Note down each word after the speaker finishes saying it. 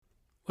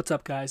What's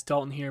up, guys?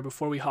 Dalton here.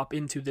 Before we hop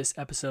into this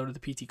episode of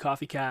the PT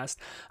Coffee Cast,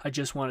 I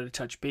just wanted to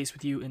touch base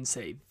with you and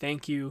say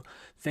thank you.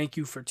 Thank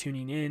you for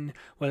tuning in.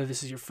 Whether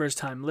this is your first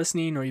time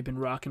listening or you've been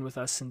rocking with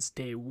us since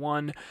day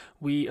one,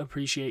 we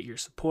appreciate your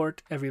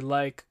support. Every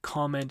like,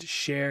 comment,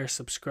 share,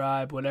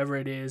 subscribe, whatever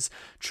it is,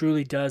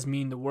 truly does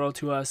mean the world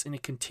to us, and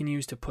it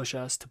continues to push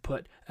us to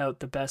put out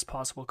the best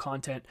possible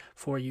content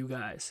for you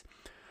guys.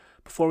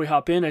 Before we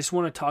hop in, I just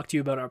want to talk to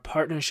you about our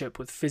partnership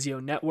with Physio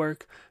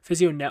Network.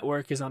 Physio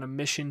Network is on a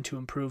mission to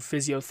improve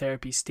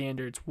physiotherapy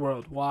standards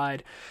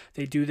worldwide.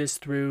 They do this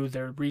through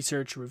their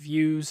research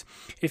reviews.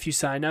 If you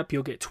sign up,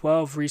 you'll get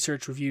 12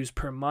 research reviews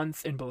per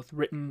month in both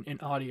written and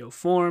audio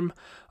form.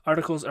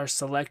 Articles are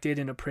selected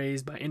and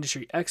appraised by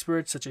industry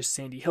experts such as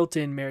Sandy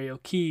Hilton, Mary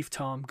O'Keefe,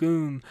 Tom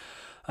Goom,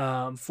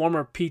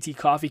 former PT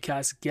Coffee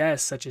Cast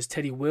guests such as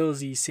Teddy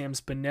Wilsey, Sam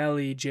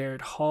Spinelli,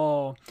 Jared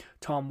Hall,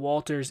 Tom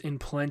Walters, and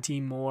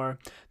plenty more.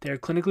 They are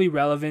clinically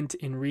relevant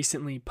and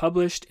recently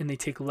published, and they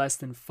take less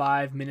than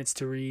 5 minutes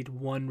to read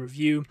one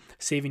review,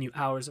 saving you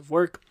hours of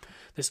work.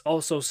 This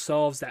also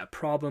solves that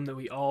problem that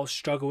we all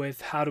struggle with.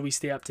 How do we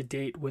stay up to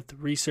date with the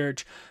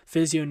research?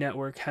 Physio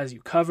Network has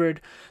you covered.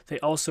 They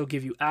also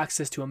give you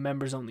access to a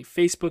members-only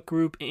Facebook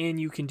group,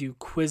 and you can do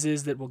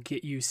quizzes that will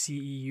get you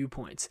CEU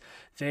points.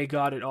 They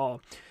got it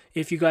all.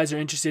 If you guys are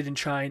interested in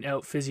trying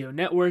out Physio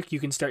Network, you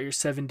can start your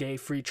 7-day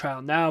free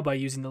trial now by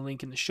using the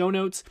link in the show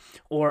notes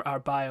or our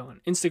bio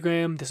on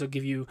Instagram. This will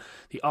give you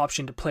the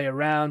option to play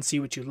around, see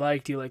what you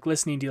like. Do you like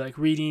listening? Do you like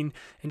reading?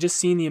 And just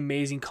seeing the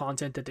amazing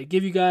content that they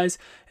give you guys.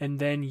 And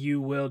then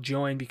you will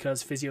join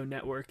because Physio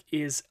Network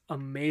is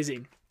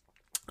amazing.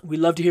 We'd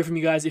love to hear from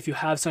you guys. If you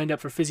have signed up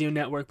for Physio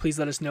Network, please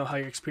let us know how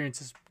your experience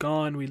has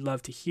gone. We'd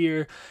love to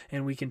hear,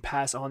 and we can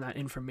pass on that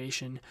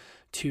information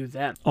to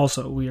them.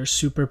 Also, we are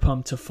super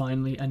pumped to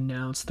finally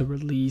announce the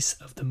release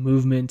of the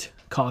Movement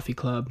Coffee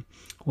Club.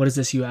 What is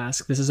this, you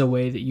ask? This is a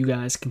way that you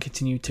guys can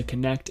continue to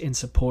connect and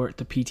support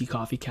the PT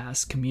Coffee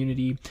Cast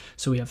community.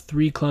 So we have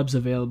 3 clubs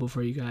available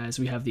for you guys.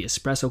 We have the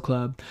Espresso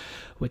Club,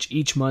 which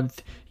each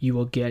month you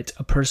will get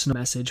a personal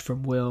message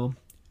from Will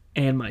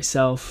and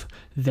myself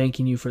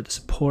thanking you for the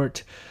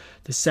support.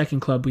 The second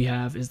club we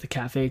have is the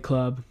Cafe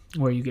Club,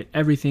 where you get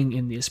everything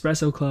in the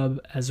Espresso Club,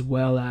 as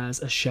well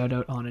as a shout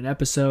out on an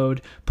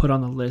episode, put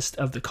on the list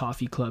of the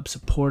Coffee Club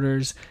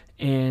supporters,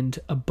 and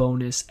a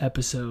bonus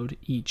episode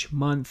each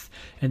month.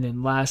 And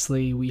then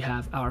lastly, we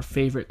have our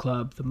favorite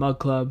club, the Mug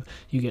Club.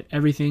 You get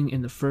everything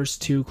in the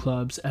first 2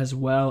 clubs, as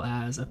well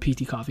as a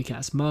PT Coffee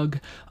Cast mug,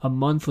 a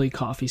monthly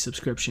coffee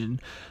subscription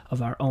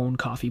of our own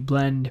coffee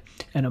blend,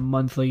 and a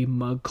monthly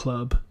Mug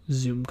Club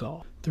Zoom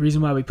call. The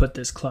reason why we put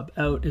this club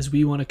out is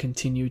we want to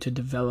continue to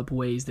develop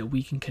ways that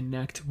we can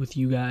connect with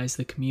you guys,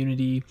 the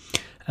community,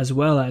 as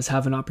well as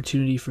have an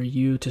opportunity for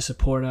you to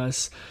support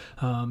us,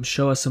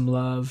 show us some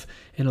love,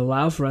 and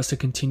allow for us to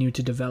continue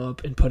to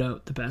develop and put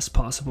out the best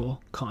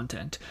possible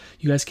content.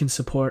 You guys can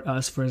support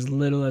us for as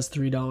little as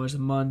 $3 a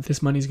month.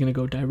 This money is going to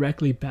go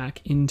directly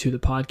back into the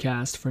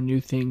podcast for new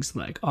things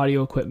like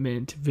audio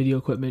equipment, video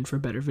equipment for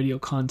better video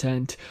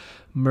content,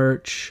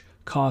 merch,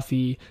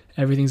 coffee.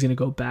 Everything's going to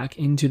go back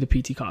into the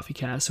PT Coffee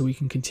Cast so we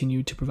can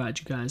continue to provide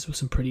you guys with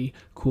some pretty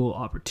cool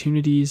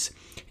opportunities.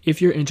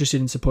 If you're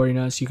interested in supporting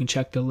us, you can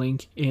check the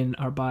link in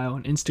our bio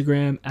on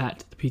Instagram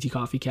at the PT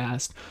Coffee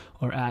Cast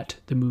or at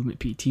the Movement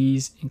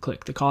PTs and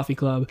click the Coffee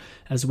Club,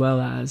 as well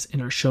as in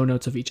our show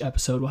notes of each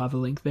episode, we'll have a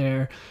link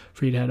there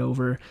for you to head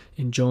over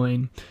and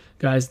join.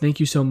 Guys, thank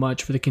you so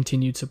much for the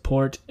continued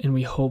support, and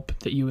we hope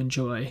that you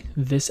enjoy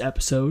this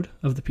episode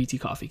of the PT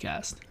Coffee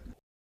Cast.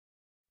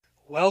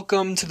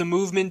 Welcome to the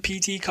Movement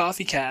PT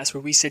Coffee Cast,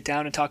 where we sit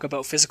down and talk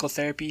about physical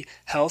therapy,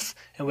 health,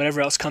 and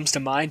whatever else comes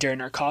to mind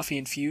during our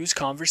coffee-infused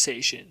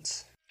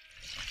conversations.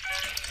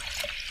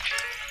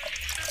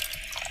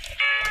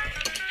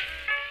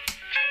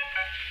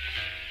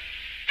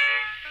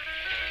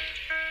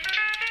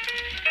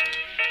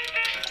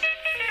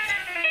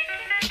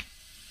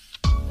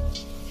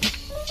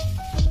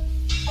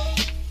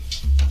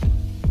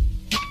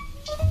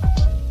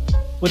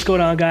 What's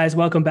going on, guys?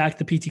 Welcome back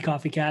to the PT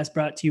Coffee Cast,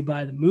 brought to you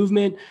by The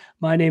Movement.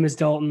 My name is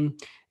Dalton,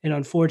 and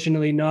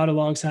unfortunately not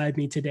alongside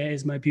me today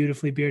is my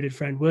beautifully bearded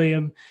friend,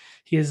 William.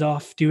 He is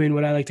off doing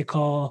what I like to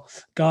call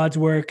God's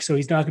work, so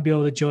he's not going to be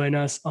able to join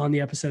us on the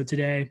episode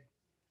today.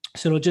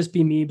 So it'll just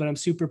be me, but I'm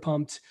super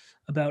pumped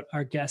about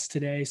our guest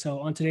today. So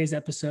on today's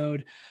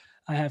episode,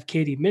 I have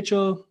Katie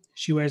Mitchell.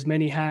 She wears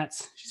many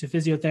hats. She's a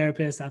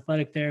physiotherapist,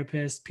 athletic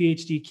therapist,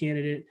 PhD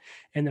candidate,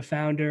 and the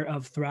founder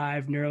of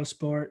Thrive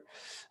Neurosport.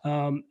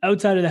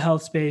 Outside of the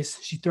health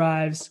space, she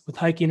thrives with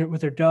hiking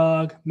with her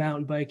dog,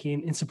 mountain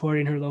biking, and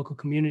supporting her local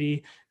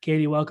community.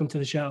 Katie, welcome to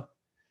the show.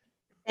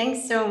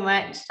 Thanks so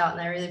much, Dalton.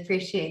 I really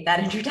appreciate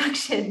that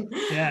introduction.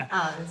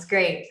 Yeah. It's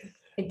great.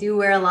 I do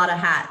wear a lot of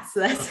hats. So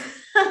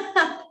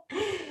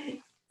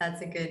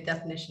that's a good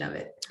definition of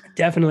it.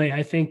 Definitely.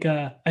 I think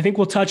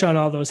we'll touch on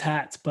all those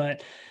hats,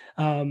 but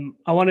I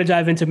want to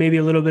dive into maybe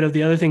a little bit of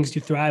the other things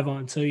you thrive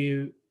on. So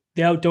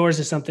the outdoors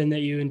is something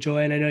that you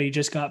enjoy, and I know you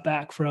just got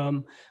back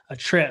from a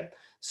trip.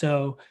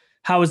 So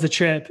how was the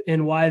trip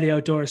and why the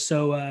outdoors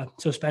so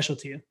special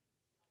to you?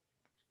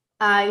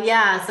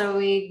 Yeah, so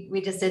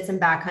we just did some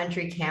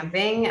backcountry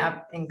camping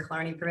up in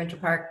Killarney Provincial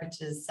Park,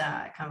 which is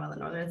kind of on the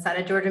northern side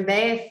of Georgian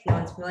Bay, if no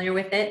one's familiar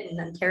with it, in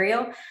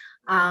Ontario.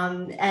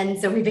 And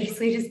so we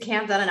basically just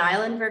camped on an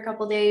island for a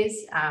couple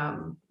days.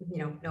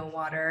 No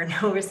water,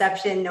 no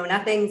reception, no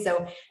nothing.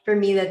 So for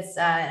me, that's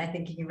I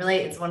think you can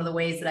relate. It's one of the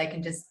ways that I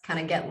can just kind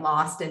of get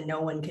lost and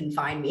no one can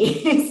find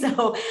me.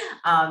 So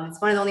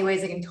it's one of the only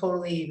ways I can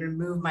totally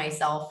remove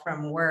myself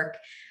from work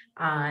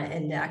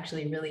and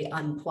actually really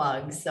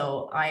unplug.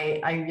 So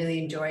I really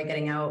enjoy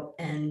getting out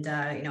and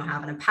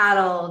having a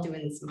paddle,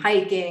 doing some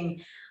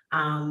hiking.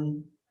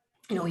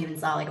 We even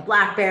saw like a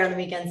black bear on the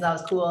weekend, so that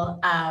was cool.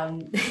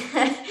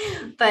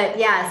 But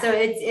yeah, so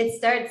it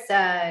starts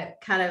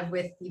kind of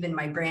with even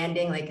my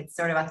branding, like it's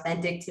sort of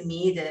authentic to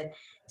me to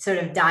sort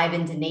of dive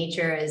into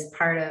nature as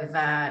part of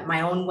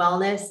my own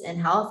wellness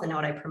and health and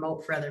what I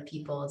promote for other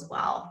people as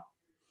well.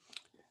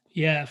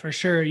 Yeah, for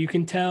sure. You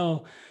can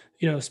tell,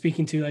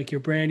 speaking to like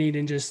your branding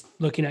and just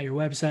looking at your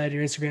website,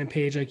 your Instagram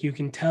page, like you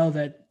can tell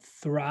that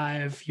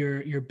Thrive,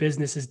 your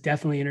business is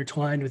definitely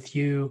intertwined with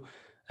you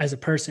as a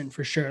person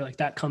for sure. Like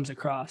that comes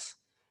across.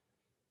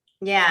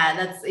 Yeah,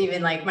 that's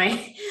even like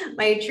my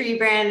my tree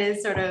brand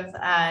is sort of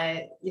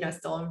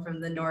stolen from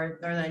the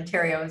northern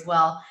Ontario as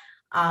well.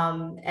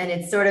 And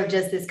it's sort of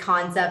just this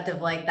concept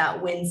of like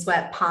that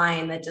windswept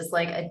pine that just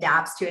like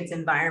adapts to its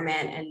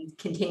environment and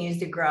continues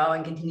to grow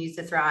and continues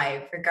to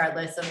thrive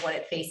regardless of what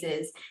it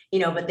faces,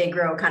 but they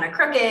grow kind of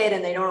crooked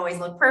and they don't always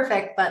look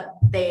perfect, but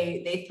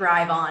they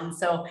thrive on.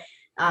 So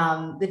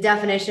the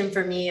definition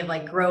for me of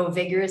like grow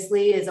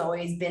vigorously has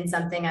always been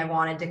something I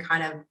wanted to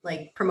kind of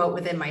like promote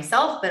within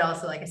myself, but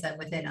also, like I said,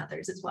 within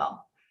others as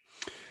well.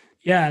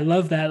 Yeah, I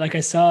love that. Like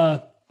I saw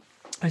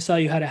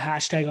you had a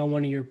hashtag on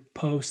one of your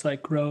posts,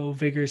 like grow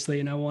vigorously.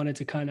 And I wanted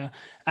to kind of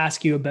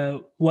ask you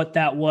about what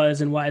that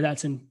was and why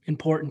that's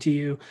important to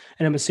you.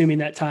 And I'm assuming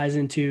that ties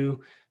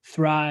into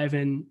thrive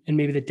and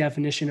maybe the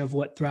definition of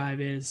what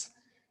thrive is.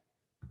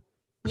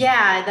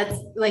 Yeah, that's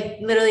like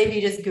literally if you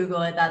just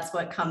Google it, that's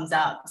what comes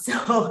up.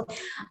 So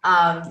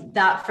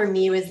that for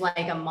me was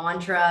like a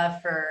mantra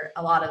for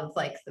a lot of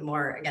like the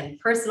more again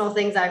personal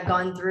things I've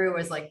gone through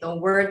was like the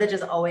word that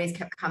just always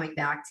kept coming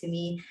back to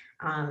me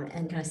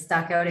and kind of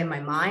stuck out in my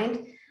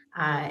mind.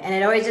 And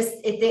it always just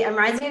it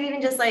reminds me of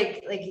even just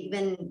like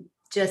even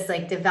just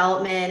like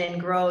development and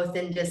growth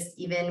and just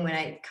even when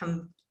I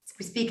come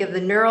speak of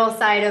the neural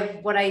side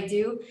of what I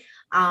do,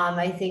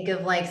 I think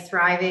of like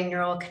thriving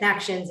neural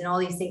connections and all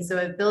these things. So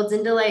it builds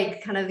into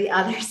like kind of the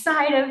other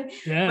side of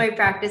Yeah. my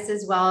practice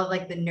as well, of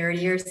like the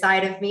nerdier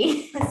side of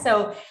me.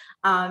 So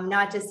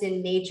not just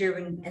in nature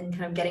and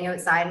kind of getting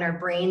outside and our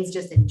brains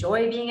just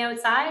enjoy being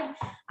outside.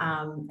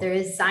 There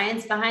is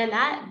science behind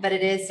that, but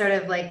it is sort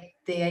of like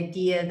the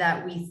idea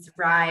that we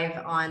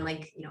thrive on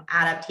like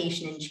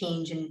adaptation and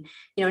change and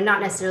not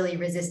necessarily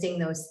resisting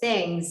those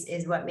things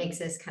is what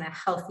makes us kind of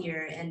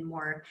healthier and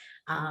more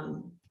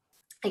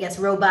I guess,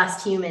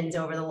 robust humans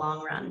over the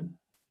long run.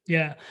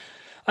 Yeah.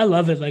 I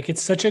love it. Like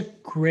it's such a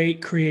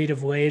great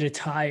creative way to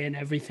tie in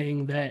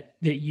everything that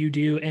you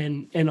do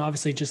and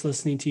obviously just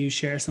listening to you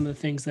share some of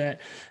the things that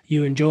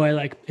you enjoy.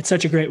 Like it's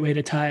such a great way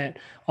to tie it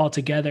all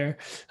together.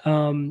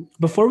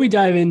 Before we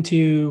dive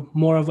into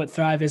more of what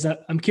Thrive is,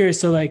 I'm curious.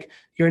 So like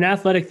you're an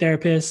athletic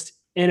therapist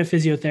and a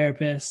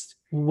physiotherapist.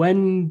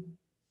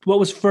 What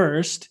was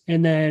first?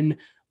 And then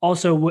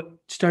also what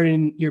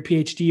starting your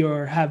PhD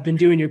or have been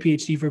doing your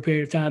PhD for a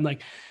period of time,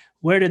 like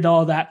where did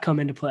all that come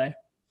into play?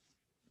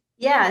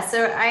 Yeah,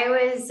 so I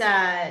was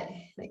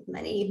like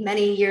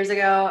many years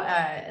ago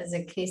as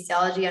a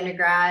kinesiology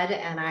undergrad,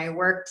 and I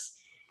worked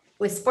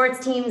with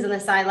sports teams on the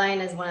sideline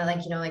as one of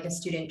like a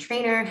student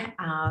trainer.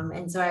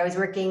 And so I was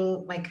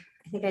working like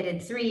I think I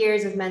did 3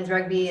 years with men's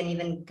rugby, and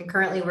even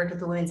concurrently worked with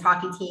the women's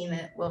hockey team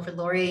at Wilfrid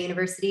Laurier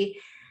University.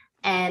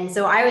 And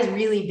so I was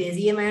really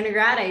busy in my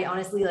undergrad. I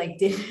honestly like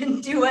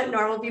didn't do what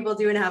normal people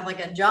do and have like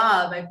a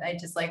job. I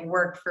just like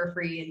worked for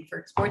free and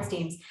for sports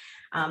teams.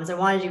 So I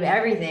wanted to do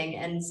everything.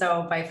 And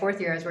so by fourth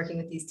year, I was working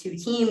with these two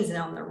teams and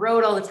on the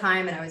road all the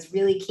time. And I was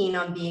really keen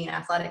on being an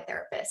athletic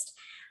therapist.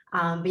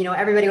 But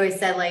everybody always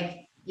said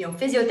like,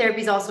 physiotherapy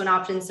is also an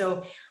option.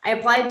 So I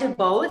applied to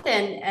both.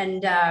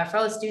 And for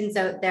all the students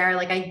out there,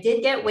 like I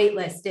did get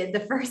waitlisted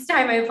the first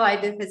time I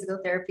applied to physical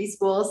therapy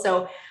school.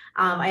 So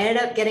I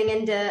ended up getting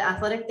into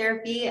athletic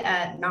therapy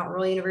at Mount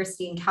Royal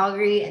University in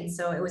Calgary. And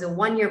so it was a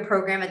 1 year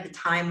program at the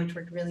time, which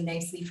worked really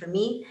nicely for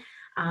me.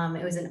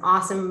 It was an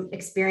awesome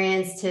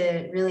experience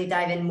to really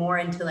dive in more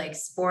into like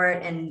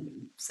sport and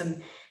some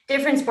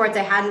different sports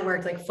I hadn't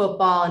worked, like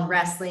football and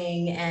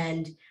wrestling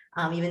and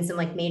even some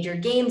like major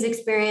games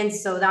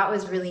experience. So that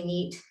was really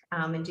neat.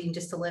 And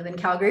just to live in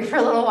Calgary for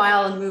a little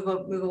while and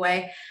move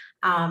away.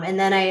 And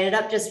then I ended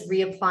up just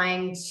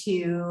reapplying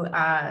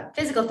to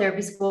physical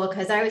therapy school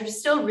because I was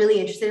still really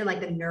interested in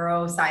like the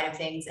neuro side of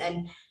things.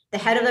 And the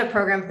head of the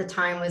program at the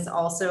time was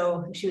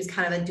also, she was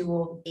kind of a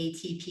dual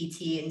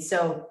ATPT. And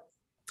so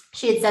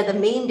she had said the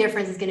main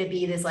difference is going to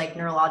be this like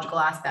neurological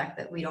aspect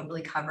that we don't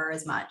really cover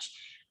as much.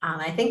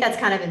 I think that's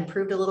kind of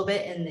improved a little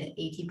bit in the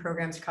AT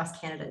programs across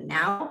Canada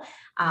now.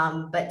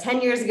 But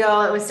 10 years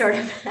ago, it was sort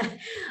of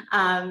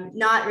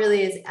not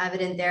really as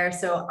evident there.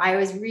 So I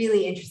was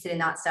really interested in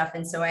that stuff.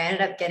 And so I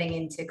ended up getting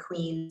into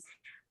Queens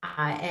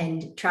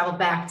and traveled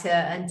back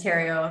to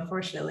Ontario,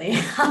 unfortunately,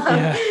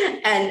 Yeah.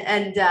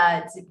 and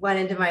went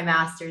into my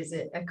master's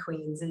at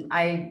Queens. And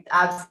I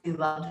absolutely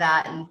loved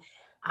that.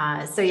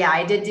 And so, yeah,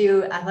 I did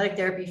do athletic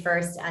therapy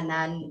first and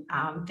then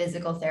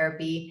physical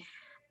therapy.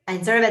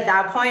 And sort of at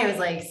that point, it was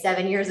like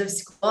 7 years of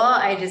school.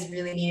 I just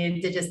really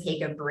needed to just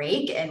take a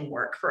break and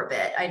work for a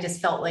bit. I just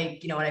felt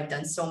like, what I've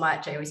done so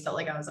much. I always felt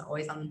like I was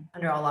always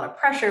under a lot of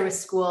pressure with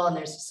school, and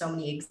there's so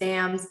many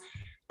exams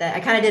that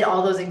I kind of did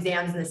all those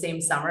exams in the same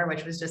summer,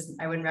 which was just,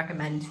 I wouldn't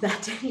recommend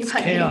that to It's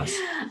anybody. chaos.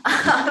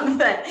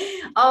 But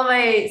all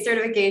my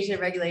certification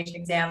and regulation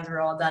exams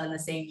were all done in the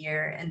same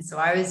year. And so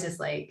I was just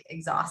like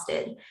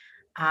exhausted.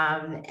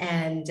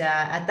 And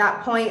at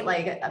that point,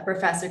 like a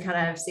professor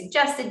kind of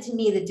suggested to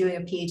me that doing a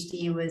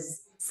PhD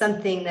was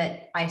something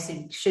that I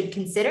should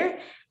consider.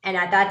 And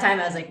at that time,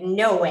 I was like,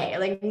 no way,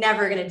 like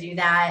never going to do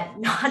that.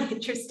 Not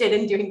interested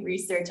in doing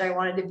research. I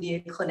wanted to be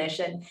a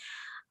clinician.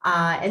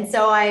 And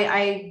so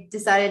I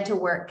decided to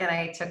work, and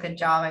I took a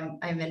job.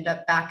 I ended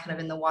up back kind of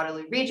in the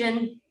Waterloo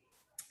region,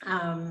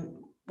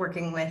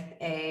 working with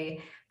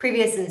a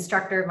previous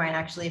instructor of mine,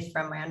 actually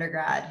from my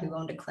undergrad, who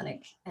owned a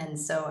clinic. And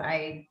so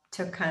I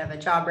took kind of a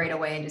job right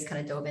away and just kind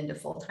of dove into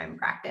full-time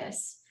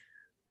practice.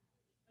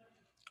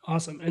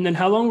 Awesome. And then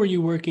how long were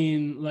you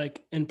working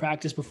like in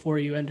practice before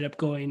you ended up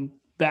going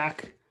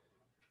back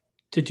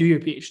to do your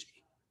PhD?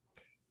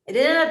 It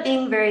ended up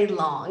being very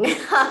long.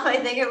 I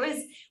think it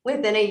was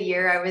within a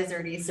year, I was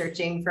already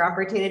searching for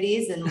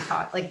opportunities and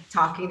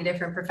talking to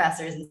different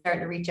professors and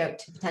starting to reach out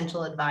to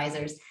potential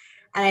advisors.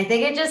 And I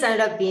think it just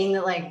ended up being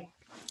that like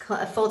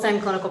a full-time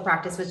clinical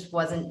practice, which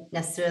wasn't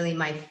necessarily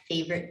my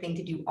favorite thing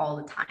to do all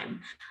the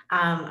time.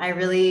 I'm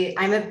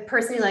a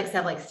person who likes to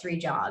have like 3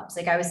 jobs.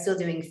 Like I was still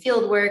doing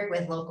field work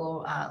with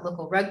local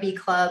rugby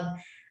club.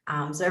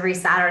 So every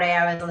Saturday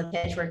I was on the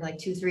pitch working like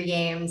 2-3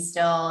 games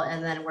still,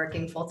 and then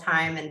working full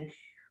time. And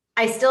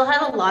I still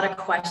had a lot of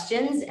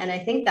questions. And I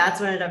think that's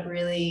what ended up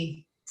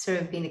really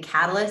sort of being the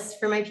catalyst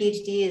for my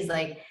PhD, is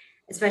like,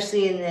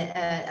 especially in the,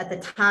 at the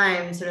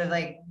time, sort of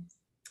like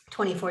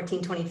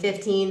 2014,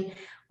 2015,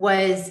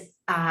 was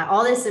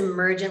all this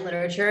emergent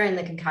literature in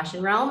the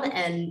concussion realm.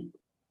 And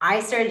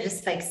I started to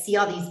just like see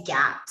all these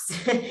gaps.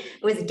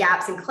 It was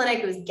gaps in clinic,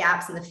 it was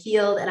gaps in the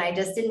field. And I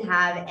just didn't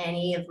have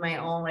any of my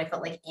own, what I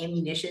felt like,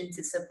 ammunition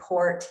to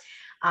support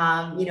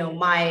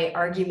my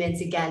arguments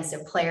against a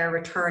player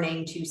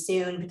returning too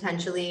soon,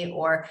 potentially,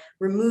 or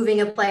removing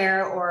a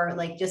player, or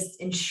like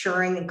just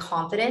ensuring the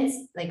confidence,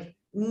 like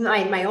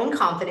my own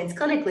confidence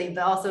clinically,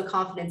 but also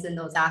confidence in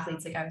those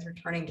athletes, like I was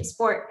returning to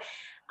sport.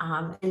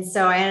 And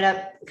so I ended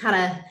up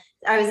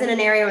I was in an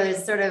area where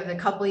there's sort of a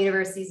couple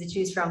universities to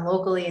choose from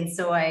locally. And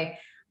so I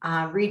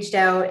reached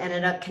out,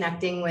 ended up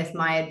connecting with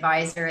my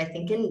advisor, I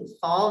think in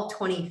fall of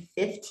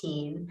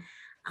 2015,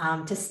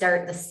 to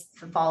start this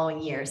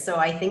following year. So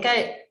I think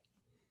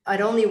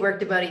I'd only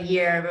worked about a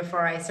year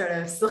before I sort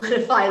of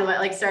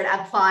solidified started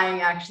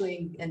applying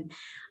actually, and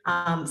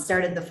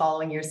started the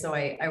following year. So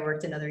I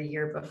worked another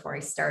year before I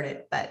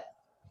started, but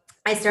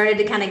I started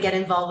to kind of get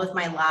involved with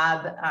my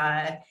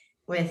lab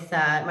with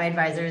my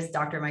advisor is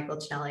Dr. Michael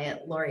Chinelli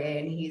at Laurier,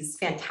 and he's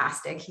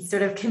fantastic. He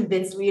sort of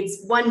convinced me.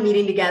 It's one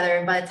meeting together,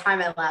 and by the time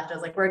I left, I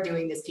was like, we're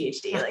doing this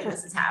PhD, like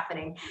this is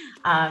happening.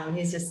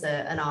 He's just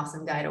an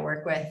awesome guy to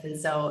work with. And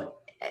so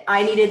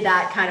I needed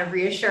that kind of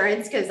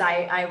reassurance, because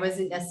I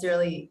wasn't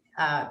necessarily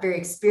very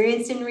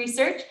experienced in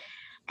research.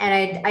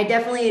 And I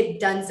definitely had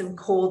done some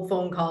cold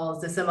phone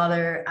calls to some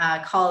other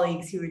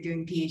colleagues who were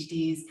doing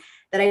PhDs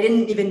that I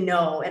didn't even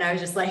know. And I was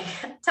just like,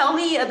 tell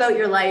me about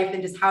your life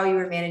and just how you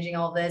were managing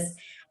all this.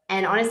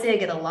 And honestly, I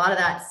get a lot of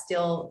that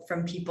still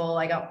from people.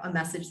 I got a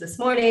message this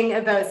morning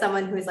about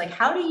someone who was like,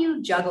 how do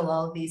you juggle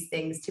all of these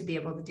things to be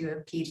able to do a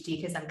PhD?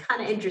 Because I'm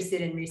kind of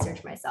interested in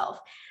research myself.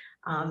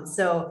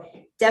 So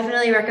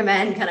definitely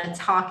recommend kind of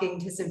talking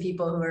to some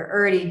people who are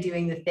already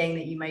doing the thing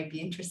that you might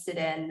be interested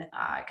in.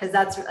 Because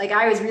that's like,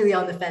 I was really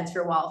on the fence for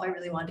a while if I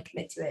really wanted to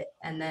commit to it.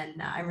 And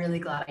then I'm really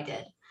glad I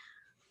did.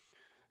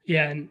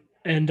 Yeah.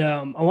 And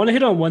I want to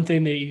hit on one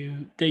thing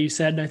that you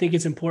said, and I think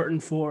it's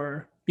important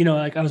for,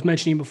 like I was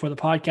mentioning before the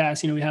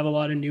podcast, we have a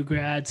lot of new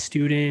grad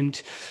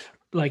student,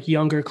 like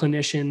younger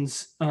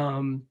clinicians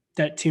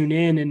that tune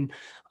in. And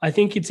I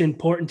think it's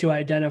important to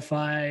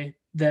identify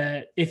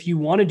that if you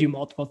want to do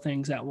multiple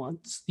things at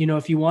once,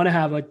 if you want to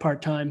have like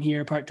part-time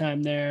here,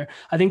 part-time there,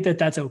 I think that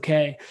that's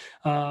okay.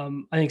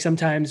 I think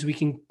sometimes we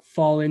can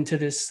fall into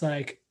this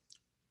like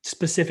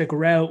specific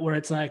route where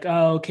it's like,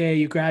 oh, okay,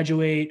 you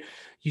graduate,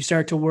 you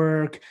start to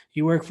work,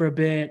 you work for a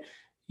bit,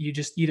 you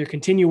just either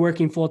continue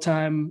working full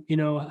time,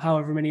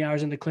 however many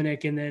hours in the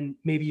clinic, and then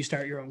maybe you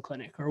start your own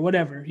clinic or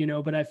whatever,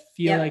 but I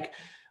feel like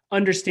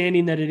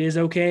understanding that it is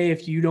okay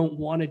if you don't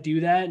want to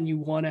do that and you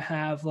want to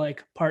have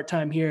like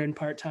part-time here and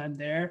part-time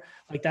there,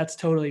 like that's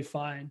totally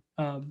fine.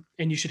 And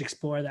you should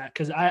explore that.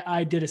 Cause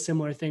I did a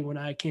similar thing when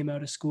I came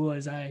out of school,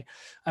 as I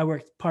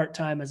worked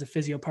part-time as a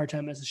physio,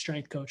 part-time as a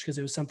strength coach, cause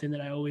it was something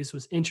that I always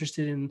was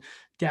interested in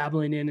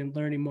dabbling in and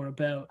learning more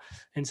about.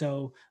 And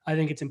so I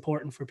think it's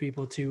important for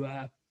people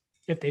to,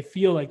 if they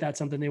feel like that's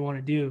something they want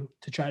to do,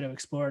 to try to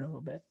explore it a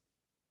little bit.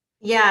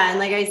 Yeah, and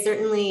like I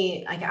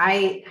certainly like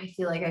I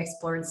feel like I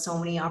explored so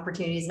many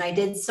opportunities and I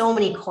did so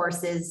many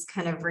courses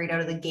kind of right out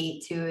of the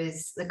gate too,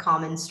 is the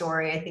common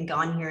story I think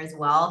on here as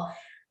well.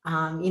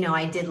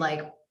 I did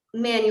like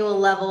manual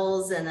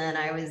levels, and then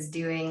I was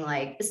doing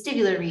like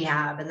vestibular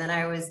rehab, and then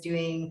I was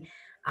doing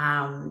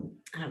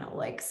I don't know,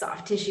 like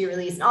soft tissue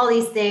release and all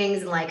these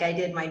things. And like I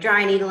did my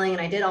dry needling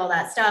and I did all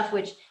that stuff,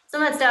 which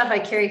some of that stuff I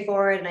carry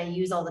forward and I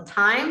use all the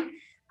time.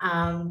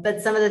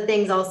 But some of the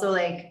things also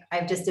like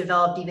I've just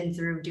developed even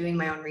through doing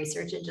my own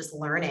research and just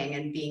learning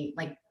and being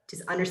like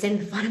just understanding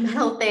the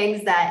fundamental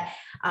things that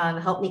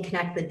help me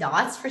connect the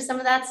dots for some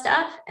of that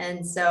stuff.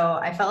 And so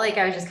I felt like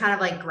I was just kind of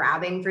like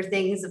grabbing for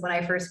things when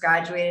I first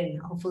graduated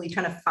and hopefully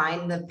trying to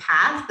find the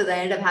path, but I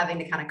ended up having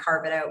to kind of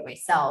carve it out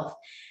myself.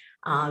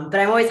 But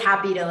I'm always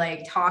happy to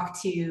like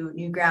talk to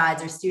new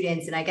grads or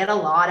students, and I get a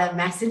lot of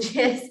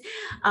messages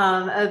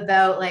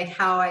about like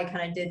how I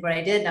kind of did what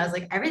I did. And I was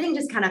like, everything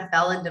just kind of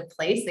fell into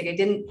place. Like I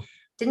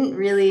didn't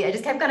really, I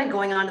just kept kind of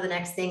going on to the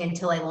next thing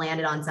until I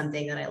landed on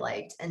something that I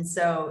liked. And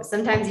so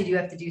sometimes you do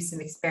have to do some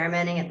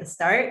experimenting at the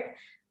start.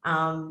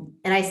 And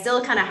I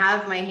still kind of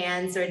have my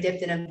hands sort of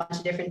dipped in a bunch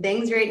of different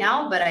things right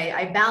now, but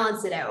I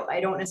balance it out. I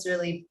don't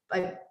necessarily,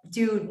 I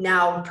do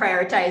now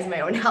prioritize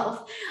my own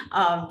health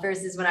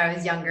versus when I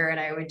was younger and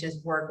I would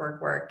just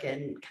work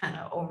and kind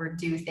of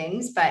overdo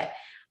things. But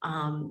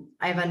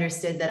I've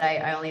understood that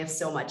I only have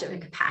so much of a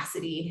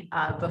capacity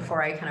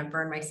before I kind of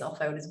burn myself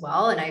out as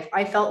well. And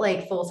I felt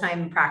like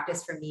full-time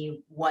practice for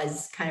me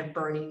was kind of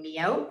burning me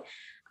out.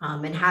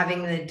 And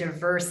having the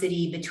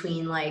diversity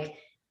between like,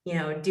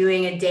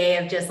 doing a day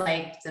of just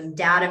like some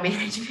data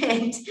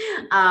management,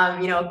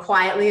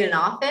 quietly in an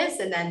office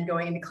and then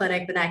going into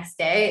clinic the next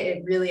day,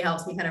 it really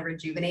helps me kind of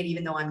rejuvenate,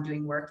 even though I'm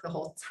doing work the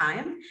whole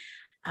time.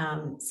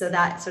 So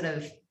that sort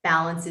of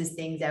balances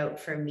things out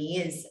for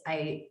me. Is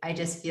I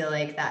just feel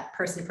like that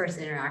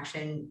person-to-person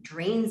interaction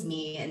drains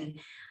me, and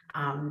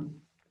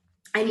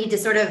I need to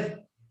sort of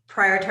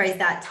prioritize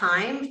that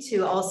time to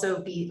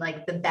also be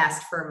like the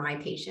best for my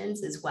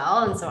patients as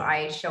well. And so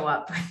I show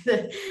up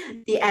with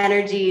the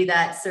energy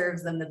that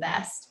serves them the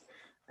best.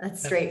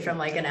 That's straight from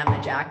like an Emma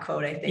Jack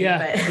quote, I think. Yeah,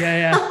 but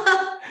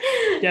yeah.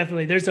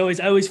 Definitely.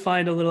 I always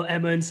find a little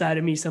Emma inside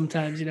of me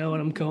sometimes, when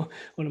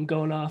I'm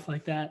going off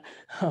like that.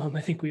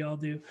 I think we all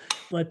do.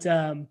 But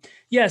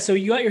yeah, so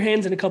you got your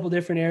hands in a couple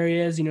different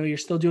areas. You're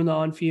still doing the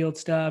on-field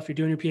stuff. You're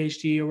doing your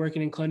PhD. You're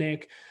working in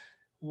clinic.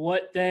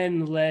 What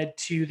then led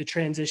to the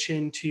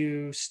transition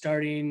to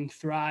starting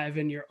Thrive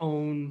in your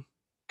own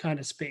kind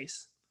of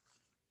space?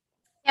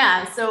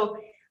 Yeah, so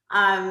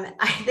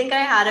I think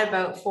I had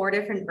about 4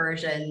 different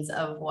versions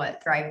of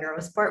what Thrive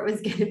Neurosport was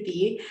going to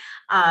be,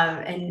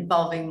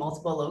 involving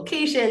multiple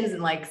locations.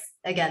 And like,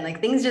 again, like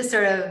things just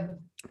sort of,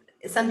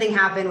 something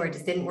happened where it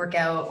just didn't work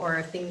out,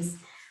 or things,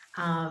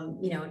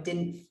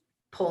 didn't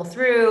pull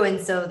through.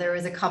 And so there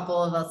was a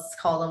couple of, let's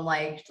call them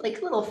like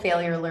little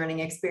failure learning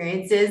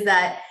experiences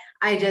that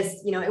I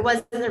just, it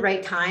wasn't the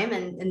right time.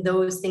 And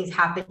those things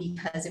happened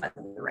because it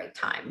wasn't the right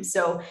time.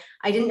 So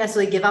I didn't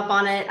necessarily give up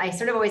on it. I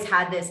sort of always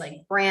had this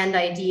like brand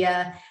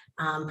idea,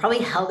 probably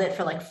held it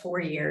for like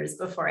 4 years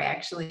before I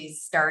actually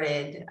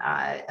started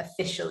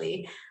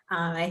officially.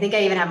 I think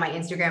I even have my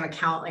Instagram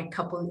account like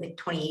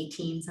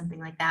 2018, something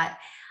like that.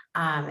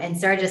 And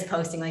started just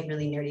posting like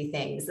really nerdy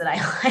things that I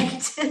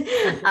liked.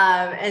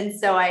 And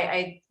so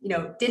I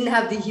didn't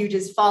have the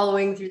hugest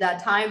following through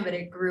that time, but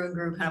it grew and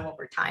grew kind of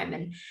over time.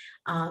 And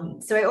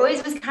so I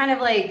always was kind of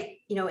like,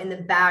 in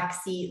the back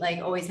seat, like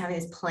always having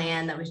this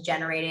plan that was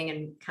generating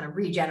and kind of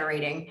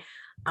regenerating.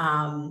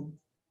 And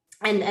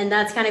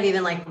that's kind of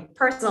even like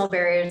personal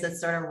barriers that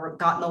sort of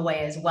got in the way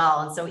as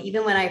well. And so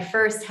even when I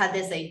first had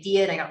this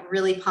idea and I got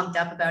really pumped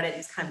up about it, it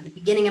was kind of the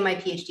beginning of my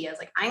PhD. I was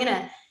like, I'm going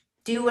to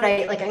do what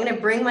I like. I'm going to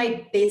bring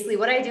basically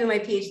what I do in my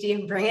PhD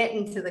and bring it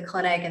into the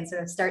clinic and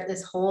sort of start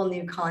this whole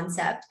new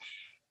concept.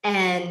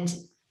 And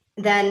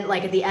then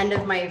like at the end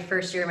of my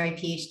first year of my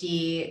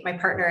PhD, my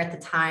partner at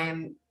the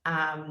time,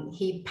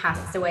 he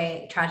passed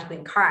away tragically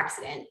in a car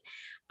accident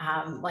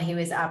while he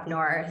was up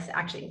north,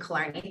 actually in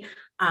Killarney.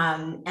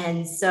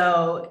 And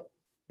so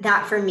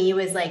that for me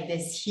was like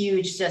this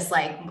huge, just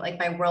like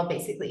my world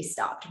basically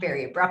stopped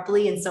very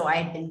abruptly. And so I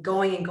had been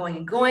going and going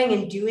and going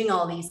and doing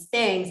all these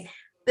things,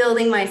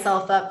 building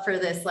myself up for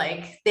this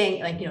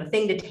thing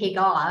to take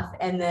off,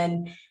 and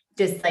then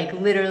just like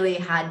literally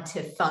had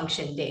to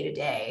function day to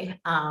day.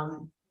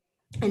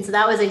 And so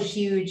that was a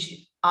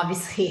huge,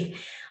 obviously,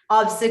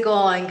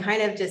 obstacle and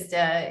kind of just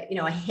a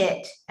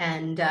hit.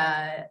 And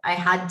I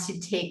had to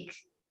take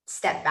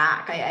step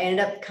back. I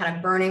ended up kind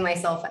of burning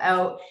myself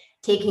out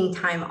taking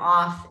time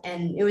off.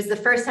 And it was the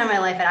first time in my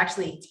life I'd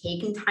actually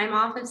taken time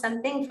off of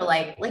something for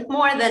like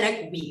more than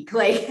a week.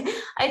 Like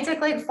I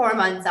took like 4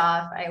 months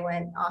off. I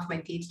went off my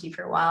PhD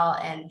for a while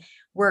and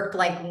worked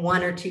like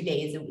 1 or 2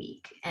 days a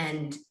week.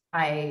 And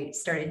I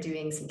started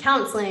doing some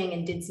counseling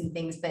and did some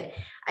things, but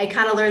I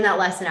kind of learned that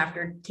lesson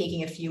after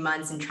taking a few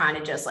months and trying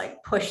to just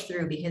like push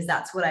through, because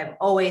that's what I've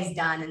always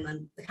done. And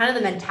then kind of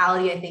the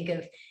mentality, I think,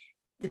 of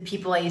the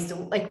people I used to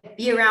like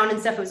be around and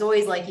stuff, it was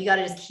always like, you got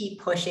to just keep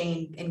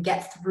pushing and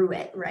get through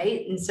it.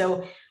 Right. And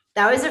so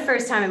that was the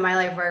first time in my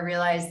life where I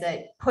realized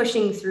that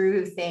pushing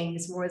through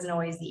things wasn't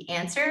always the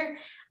answer.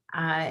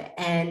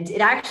 And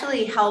it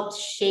actually helped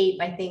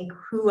shape, I think,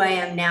 who I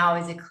am now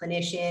as a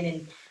clinician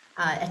and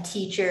a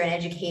teacher and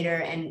educator,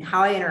 and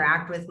how I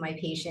interact with my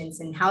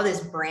patients, and how this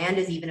brand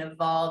has even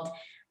evolved.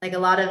 Like a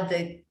lot of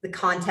the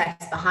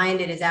context behind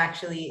it is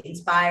actually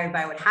inspired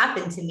by what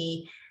happened to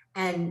me.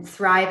 And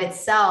thrive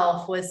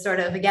itself was sort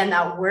of, again,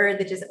 that word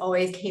that just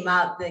always came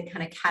up that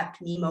kind of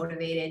kept me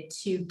motivated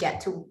to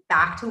get to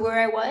back to where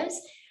I was,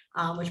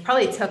 which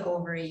probably took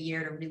over a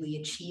year to really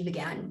achieve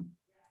again.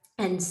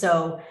 And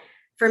so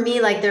for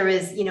me, like there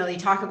was, you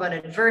talk about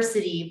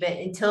adversity, but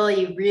until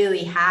you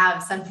really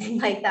have something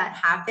like that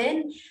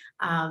happen,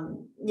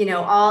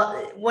 all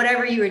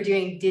whatever you were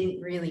doing didn't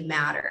really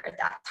matter at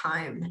that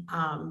time.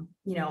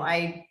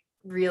 I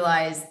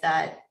realized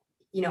that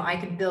I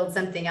could build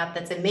something up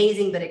that's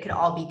amazing, but it could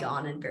all be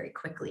gone and very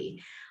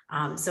quickly.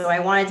 So I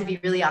wanted to be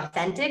really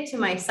authentic to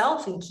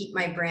myself and keep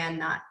my brand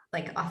not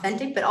like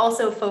authentic, but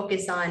also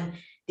focus on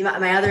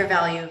my other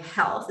value of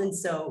health. And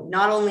so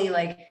not only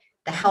like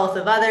the health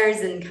of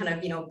others and kind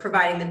of,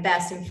 providing the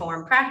best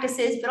informed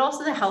practices, but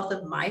also the health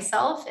of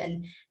myself,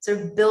 and sort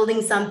of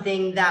building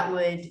something that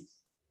would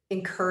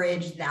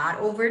encourage that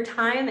over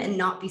time and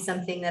not be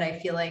something that I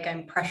feel like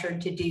I'm pressured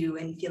to do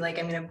and feel like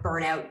I'm going to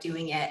burn out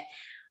doing it.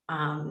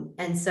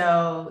 And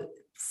so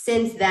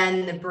since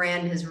then, the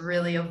brand has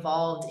really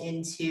evolved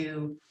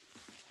into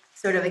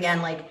sort of,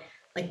 again, like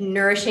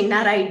nourishing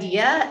that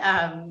idea,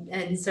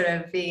 and sort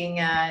of being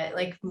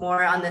like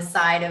more on the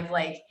side of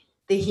like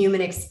the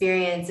human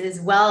experience, as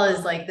well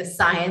as like the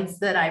science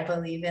that I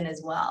believe in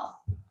as well.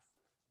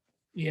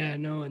 Yeah,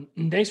 no,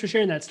 and thanks for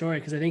sharing that story,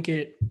 because I think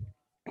it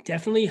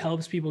definitely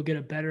helps people get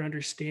a better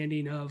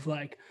understanding of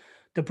like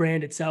the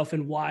brand itself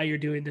and why you're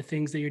doing the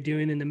things that you're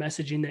doing and the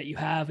messaging that you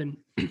have. And,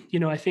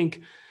 I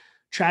think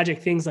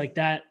tragic things like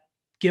that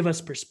give us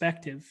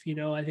perspective.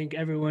 I think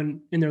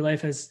everyone in their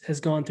life has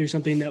gone through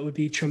something that would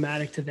be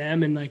traumatic to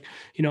them. And like,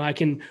 I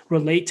can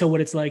relate to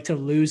what it's like to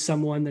lose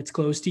someone that's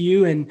close to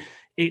you. And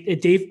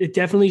it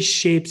definitely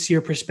shapes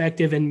your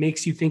perspective and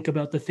makes you think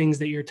about the things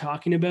that you're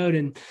talking about.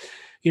 And,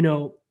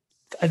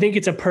 I think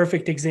it's a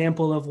perfect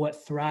example of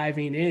what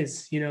thriving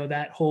is,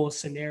 that whole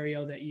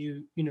scenario that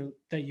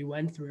that you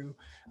went through.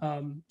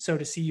 So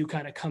to see you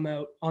kind of come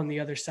out on the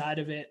other side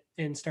of it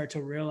and start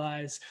to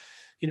realize,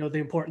 the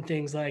important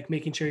things like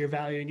making sure you're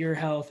valuing your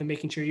health and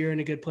making sure you're in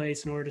a good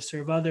place in order to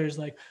serve others,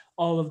 like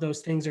all of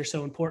those things are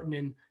so important.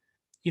 And,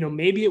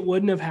 maybe it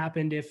wouldn't have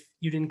happened if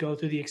you didn't go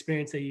through the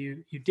experience that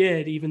you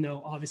did, even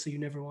though obviously you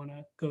never want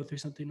to go through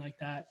something like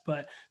that.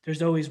 But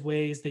there's always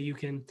ways that you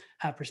can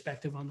have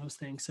perspective on those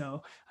things.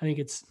 So I think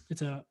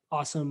it's a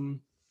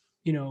awesome,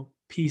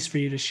 piece for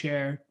you to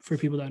share for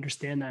people to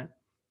understand that.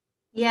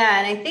 Yeah,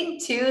 and I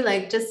think too,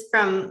 like just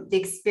from the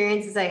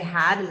experiences I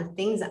had and the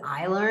things that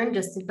I learned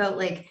just about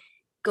like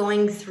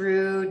going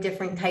through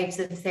different types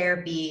of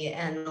therapy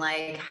and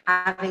like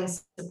having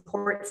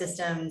support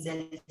systems,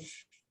 and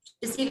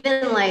just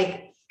even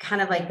like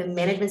kind of like the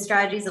management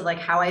strategies of like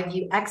how I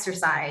view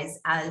exercise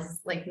as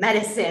like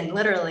medicine,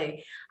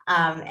 literally,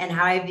 and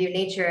how I view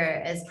nature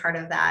as part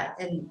of that,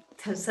 and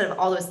sort of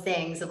all those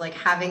things of like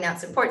having that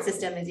support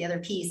system is the other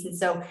piece. And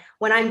so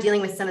when I'm dealing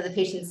with some of the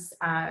patients,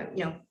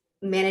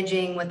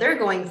 managing what they're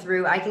going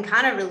through, I can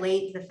kind of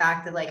relate to the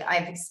fact that like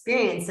I've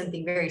experienced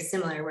something very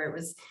similar where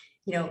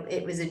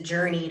it was a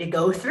journey to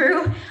go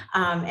through.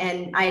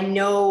 And I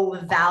know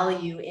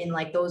value in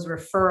like those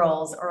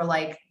referrals or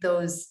like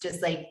those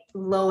just like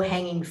low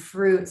hanging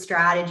fruit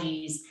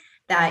strategies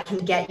that can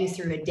get you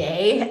through a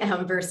day,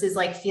 versus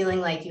like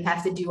feeling like you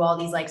have to do all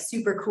these like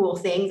super cool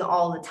things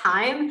all the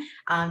time,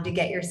 to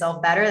get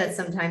yourself better. That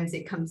sometimes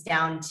it comes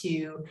down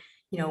to,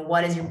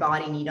 what does your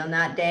body need on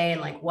that day,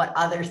 and like what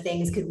other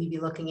things could we be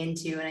looking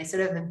into. And I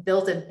sort of have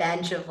built a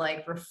bench of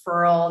like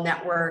referral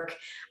network,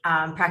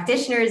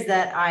 practitioners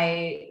that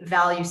I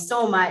value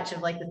so much, of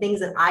like the things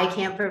that I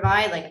can't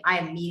provide, like I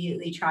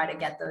immediately try to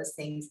get those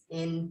things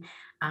in,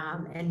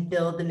 and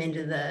build them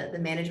into the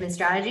management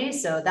strategy.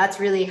 So that's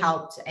really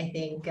helped, I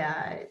think,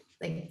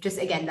 like just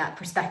again, that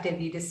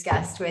perspective you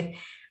discussed with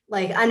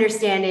like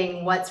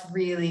understanding what's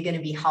really going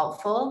to be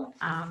helpful,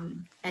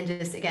 and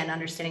just again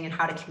understanding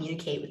how to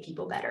communicate with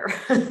people better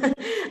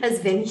has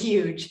been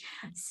huge.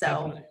 So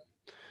Definitely.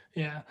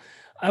 Yeah.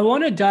 I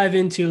want to dive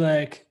into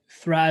like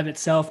Thrive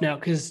itself now,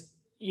 because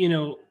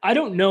I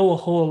don't know a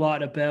whole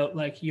lot about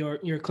like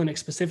your clinic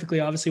specifically,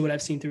 obviously what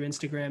I've seen through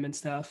Instagram and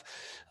stuff.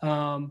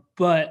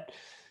 But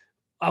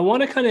I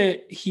want to kind of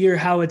hear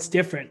how it's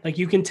different. Like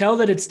you can tell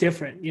that it's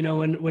different,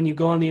 when you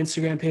go on the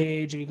Instagram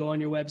page and you go on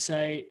your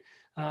website,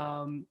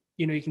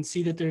 you can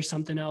see that there's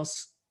something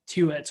else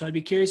to it. So I'd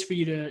be curious for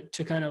you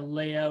to kind of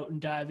lay out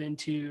and dive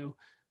into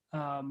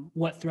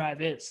what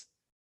Thrive is.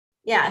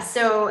 Yeah.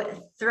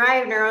 So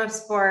Thrive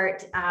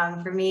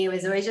Neurosport, for me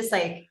was always just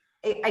like,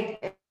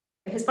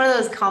 it's one of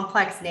those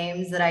complex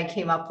names that I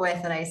came up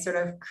with, and I sort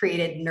of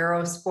created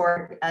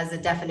Neurosport as a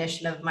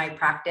definition of my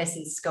practice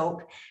and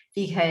scope,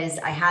 because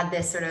I had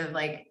this sort of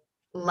like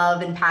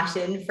love and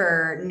passion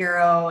for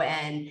neuro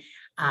and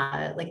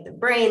like the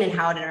brain and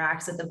how it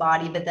interacts with the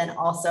body, but then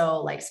also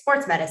like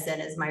sports medicine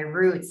is my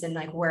roots and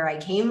like where I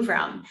came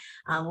from.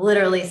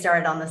 Literally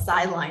started on the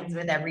sidelines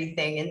with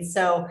everything. And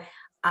so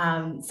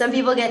some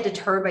people get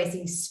deterred by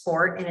seeing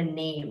sport in a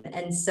name.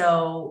 And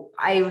so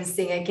I was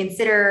saying, I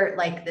consider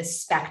like the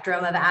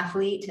spectrum of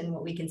athlete and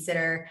what we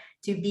consider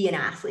to be an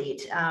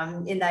athlete,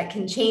 and that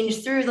can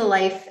change through the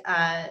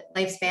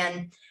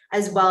lifespan,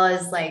 as well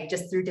as like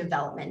just through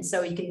development.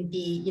 So you can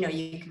be,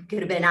 you could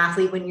have been an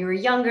athlete when you were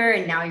younger,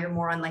 and now you're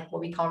more on like what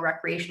we call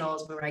recreational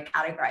is where I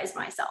categorize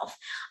myself,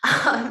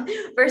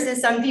 versus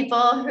some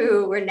people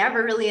who were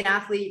never really an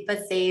athlete,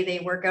 but say they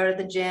work out at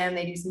the gym,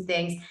 they do some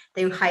things,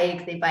 they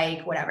hike, they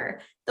bike,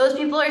 whatever. Those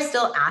people are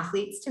still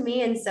athletes to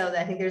me. And so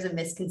I think there's a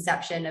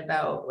misconception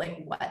about like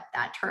what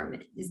that term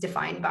is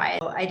defined by.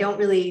 I don't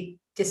really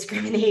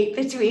discriminate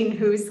between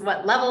who's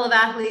what level of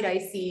athlete. I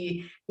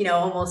see,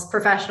 almost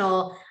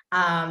professional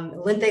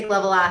Olympic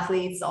level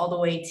athletes all the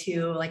way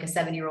to like a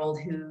 7-year-old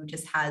who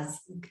just has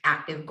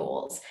active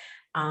goals.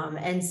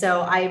 And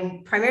so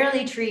I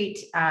primarily treat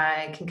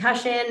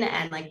concussion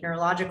and like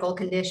neurological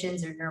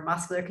conditions or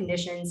neuromuscular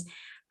conditions,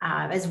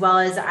 as well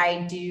as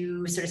I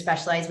do sort of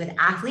specialize with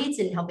athletes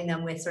and helping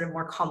them with sort of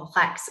more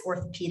complex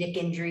orthopedic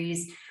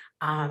injuries,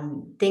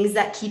 things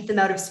that keep them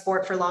out of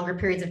sport for longer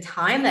periods of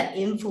time that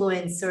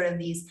influence sort of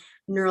these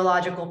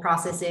neurological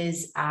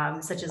processes,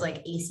 such as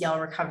like ACL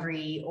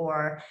recovery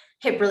or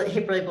hip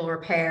labral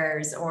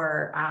repairs,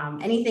 or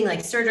anything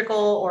like surgical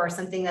or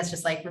something that's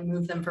just like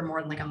remove them for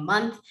more than like a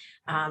month,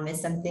 is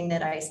something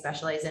that I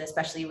specialize in,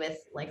 especially with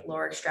like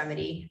lower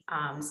extremity,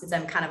 since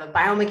I'm kind of a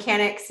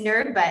biomechanics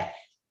nerd. But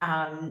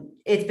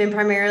it's been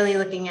primarily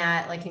looking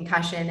at like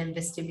concussion and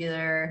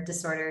vestibular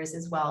disorders,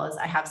 as well as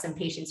I have some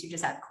patients who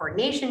just have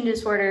coordination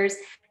disorders,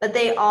 but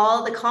the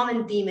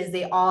common theme is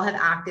they all have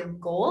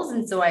active goals.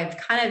 And so I've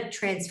kind of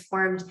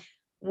transformed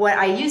what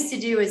I used to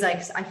do is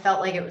like, I felt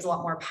like it was a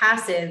lot more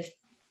passive,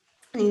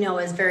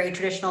 is very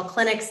traditional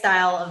clinic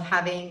style of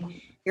having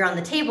you're on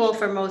the table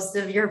for most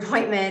of your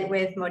appointment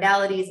with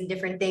modalities and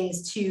different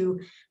things,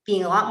 to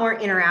being a lot more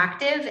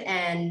interactive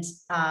and,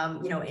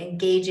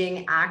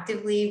 engaging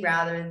actively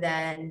rather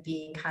than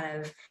being kind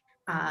of,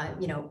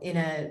 in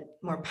a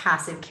more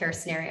passive care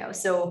scenario.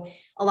 So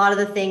a lot of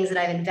the things that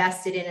I've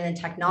invested in and the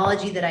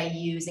technology that I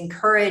use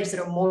encourage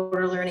sort of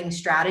motor learning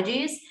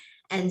strategies.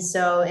 And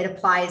so it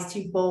applies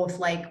to both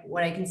like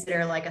what I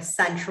consider like a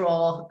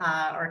central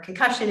or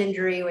concussion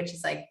injury, which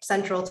is like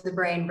central to the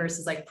brain,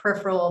 versus like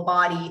peripheral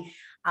body,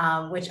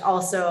 which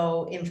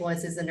also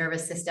influences the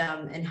nervous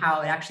system and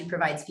how it actually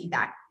provides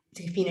feedback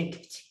to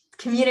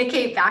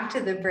communicate back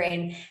to the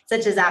brain,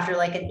 such as after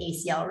like an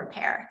ACL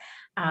repair.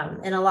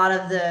 And a lot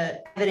of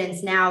the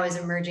evidence now is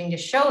emerging to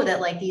show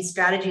that like these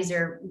strategies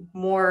are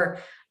more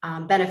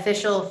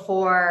beneficial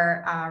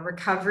for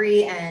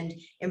recovery and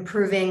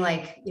improving,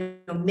 like,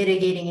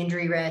 mitigating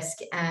injury risk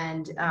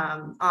and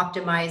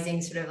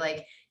optimizing sort of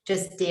like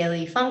just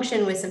daily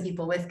function with some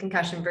people with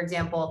concussion, for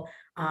example,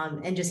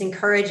 and just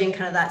encouraging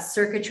kind of that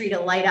circuitry to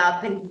light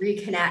up and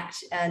reconnect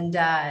and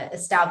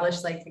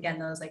establish, like, again,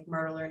 those like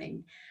motor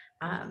learning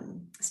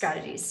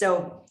strategies.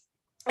 So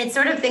it's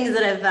sort of things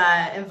that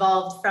have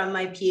evolved from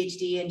my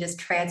PhD and just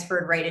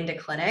transferred right into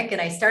clinic.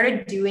 And I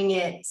started doing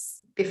it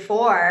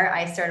before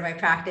I started my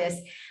practice,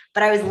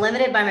 but I was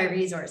limited by my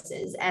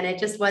resources, and it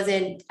just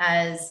wasn't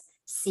as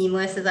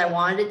seamless as I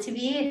wanted it to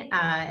be.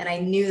 And I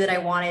knew that I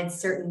wanted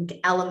certain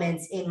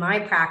elements in my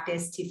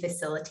practice to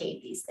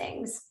facilitate these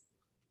things.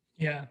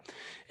 Yeah.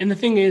 And the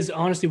thing is,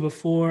 honestly,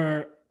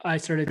 before I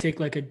started to take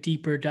like a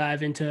deeper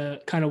dive into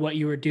kind of what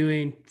you were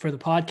doing for the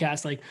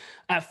podcast, like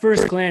at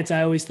first glance,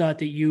 I always thought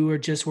that you were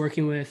just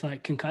working with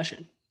like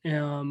concussion,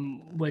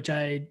 which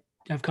I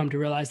have come to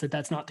realize that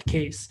that's not the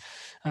case,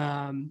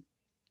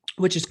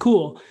 which is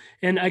cool.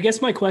 And I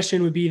guess my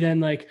question would be then,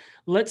 like,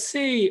 let's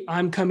say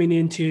I'm coming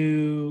in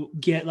to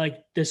get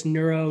like this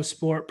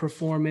Neurosport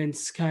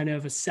performance kind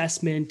of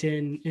assessment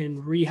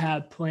and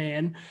rehab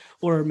plan,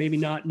 or maybe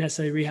not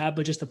necessarily rehab,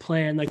 but just a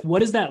plan. Like, what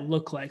does that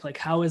look like? Like,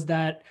 how is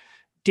that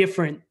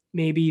different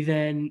maybe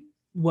than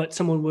what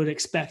someone would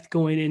expect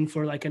going in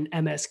for like an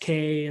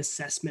MSK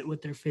assessment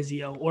with their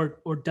physio,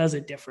 or does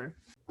it differ?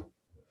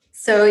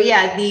 So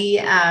yeah,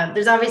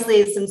 there's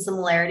obviously some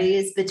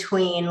similarities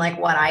between like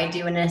what I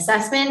do in an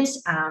assessment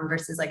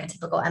versus like a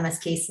typical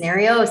MSK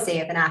scenario. Say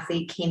if an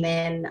athlete came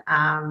in,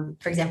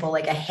 for example,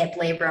 like a hip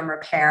labrum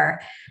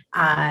repair,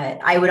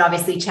 I would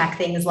obviously check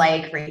things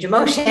like range of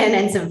motion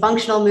and some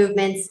functional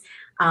movements.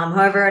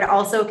 However, I'd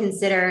also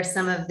consider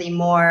some of the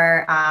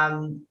more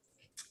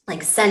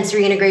like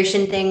sensory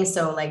integration things,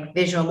 so like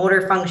visual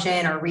motor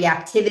function or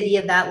reactivity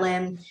of that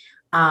limb.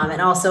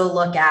 And also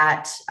look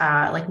at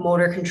like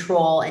motor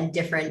control and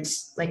different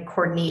like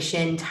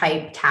coordination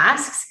type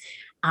tasks,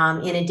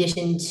 in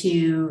addition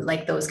to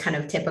like those kind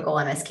of typical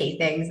MSK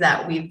things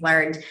that we've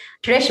learned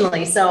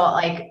traditionally. So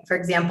like, for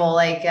example,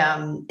 like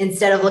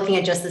instead of looking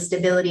at just the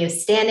stability of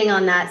standing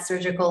on that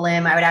surgical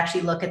limb, I would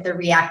actually look at the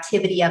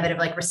reactivity of it, of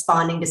like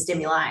responding to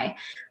stimuli.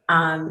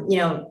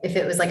 If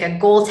it was like a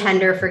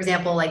goaltender, for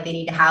example, like they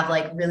need to have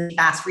like really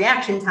fast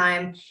reaction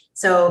time.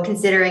 So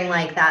considering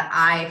like that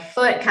eye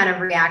foot kind of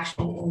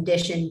reaction in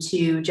addition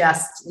to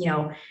just,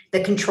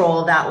 the control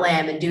of that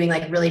limb and doing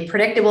like really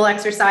predictable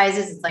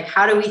exercises. It's like,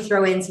 how do we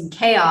throw in some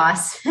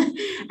chaos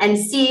and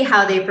see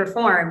how they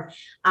perform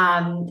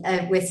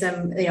with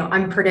some,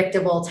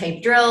 unpredictable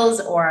type drills,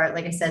 or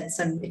like I said,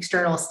 some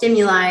external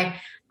stimuli.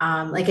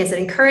 Like I said,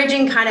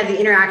 encouraging kind of the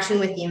interaction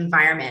with the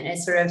environment. It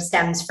sort of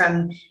stems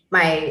from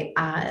my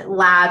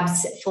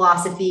lab's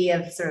philosophy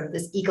of sort of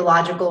this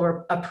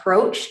ecological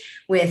approach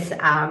with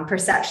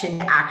perception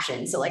to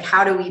action. So like,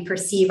 how do we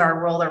perceive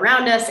our world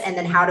around us? And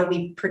then how do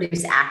we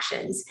produce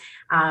actions?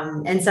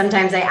 And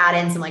sometimes I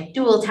add in some like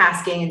dual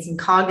tasking and some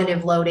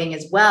cognitive loading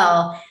as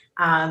well.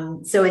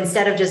 So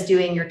instead of just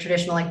doing your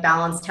traditional like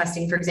balance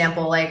testing, for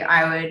example, like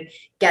I would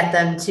get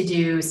them to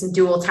do some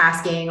dual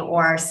tasking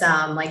or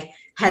some like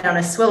head on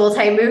a swivel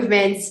type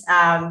movements,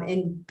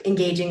 and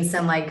engaging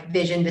some like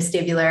vision,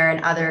 vestibular,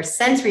 and other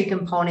sensory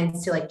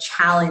components to like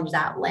challenge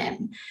that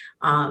limb.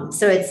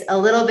 So it's a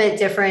little bit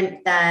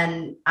different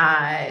than,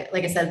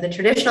 like I said, the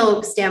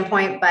traditional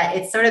standpoint, but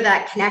it's sort of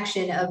that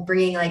connection of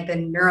bringing like the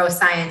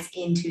neuroscience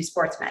into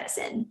sports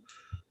medicine.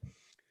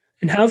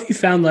 And how have you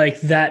found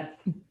like that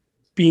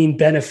being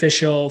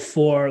beneficial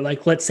for,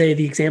 like, let's say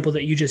the example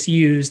that you just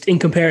used in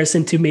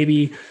comparison to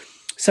maybe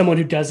someone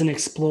who doesn't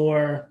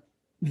explore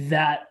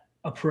that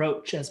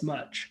approach as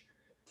much?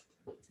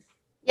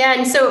 Yeah.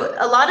 And so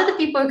a lot of the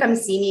people who come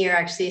see me are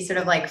actually sort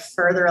of like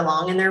further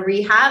along in their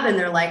rehab. And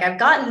they're like, I've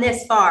gotten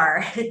this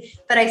far,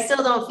 but I still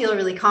don't feel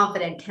really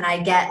confident. Can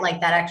I get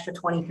like that extra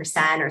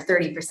 20% or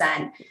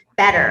 30%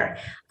 better?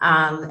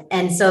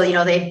 And so,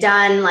 they've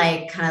done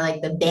like kind of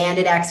like the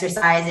banded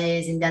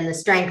exercises and done the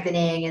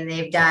strengthening, and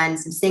they've done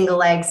some single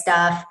leg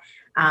stuff.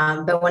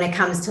 But when it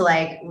comes to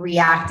like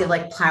reactive,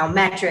 like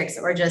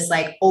plyometrics, or just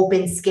like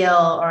open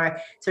skill or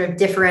sort of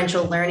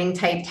differential learning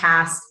type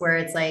tasks where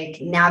it's like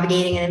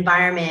navigating an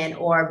environment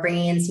or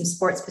bringing in some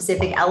sport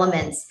specific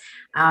elements,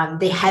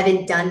 they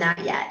haven't done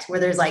that yet, where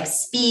there's like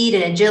speed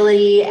and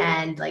agility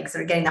and like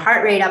sort of getting the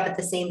heart rate up at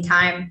the same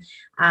time.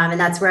 And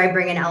that's where I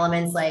bring in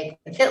elements like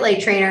the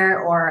FitLay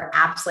trainer or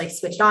apps like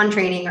switched on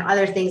training or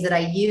other things that I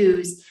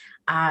use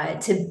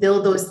to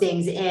build those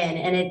things in.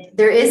 And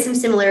there is some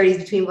similarities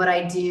between what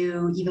I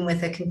do, even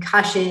with a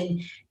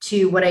concussion,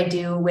 to what I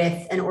do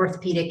with an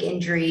orthopedic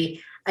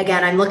injury.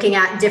 Again, I'm looking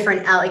at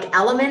different like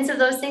elements of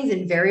those things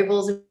and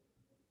variables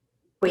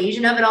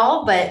equation of it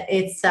all, but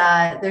it's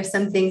there's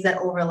some things that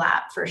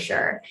overlap for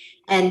sure.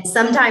 And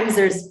sometimes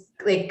there's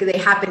like they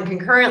happen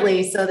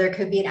concurrently. So there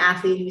could be an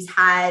athlete who's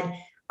had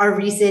a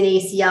recent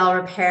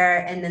ACL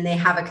repair and then they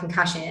have a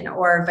concussion,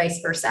 or vice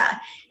versa.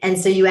 And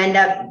so you end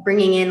up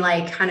bringing in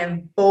like kind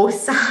of both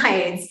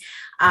sides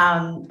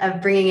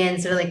of bringing in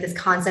sort of like this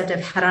concept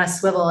of head on a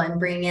swivel and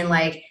bringing in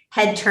like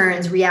head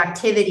turns,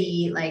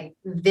 reactivity, like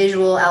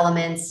visual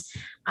elements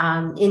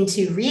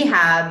into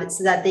rehab,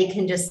 so that they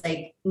can just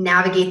like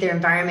navigate their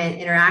environment,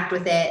 interact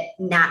with it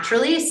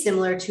naturally,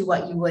 similar to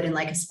what you would in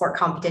like a sport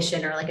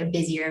competition or like a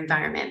busier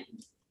environment.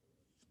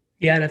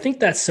 Yeah, and I think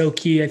that's so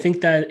key. I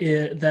think that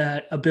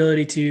that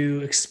ability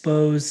to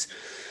expose,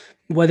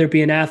 whether it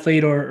be an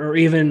athlete or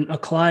even a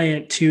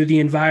client, to the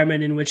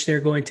environment in which they're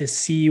going to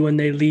see when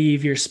they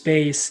leave your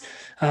space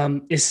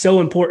is so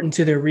important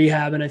to their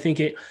rehab. And I think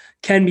it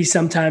can be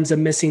sometimes a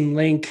missing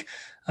link,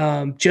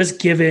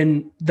 just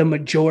given the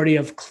majority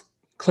of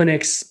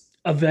clinics'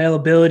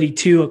 availability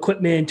to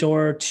equipment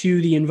or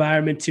to the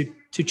environment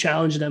to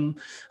challenge them.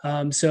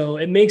 So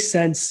it makes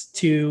sense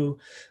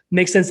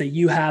that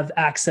you have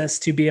access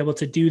to be able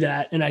to do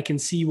that. And I can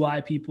see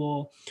why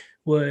people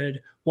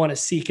would want to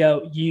seek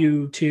out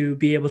you to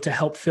be able to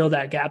help fill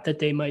that gap that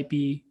they might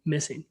be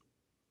missing.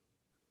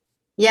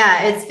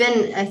 Yeah,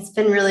 it's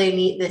been really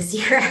neat this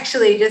year,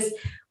 actually. Just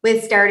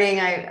with starting,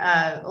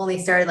 I only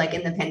started like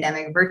in the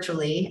pandemic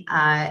virtually.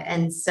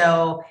 And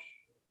so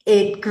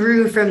it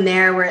grew from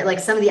there, where like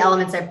some of the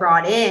elements I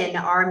brought in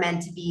are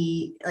meant to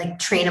be like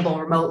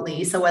trainable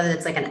remotely. So whether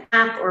it's like an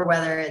app or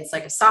whether it's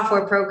like a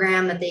software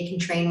program that they can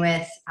train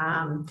with,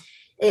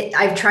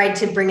 I've tried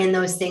to bring in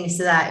those things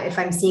so that if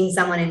I'm seeing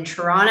someone in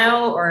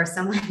Toronto or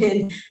someone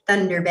in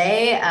Thunder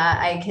Bay,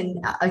 I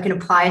can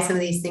apply some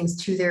of these things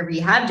to their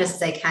rehab just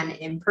as I can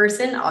in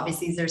person.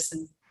 Obviously, there's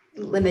some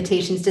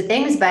limitations to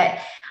things, but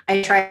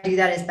I try to do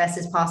that as best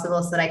as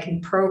possible so that I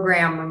can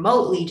program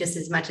remotely just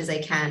as much as I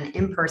can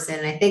in person.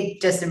 And I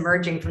think just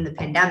emerging from the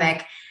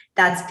pandemic,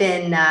 that's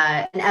been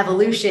an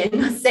evolution,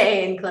 let's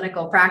say, in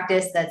clinical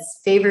practice that's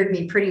favored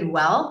me pretty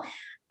well.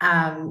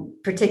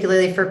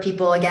 particularly for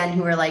people, again,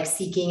 who are like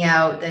seeking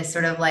out this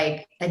sort of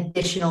like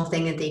additional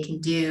thing that they can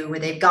do, where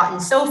they've gotten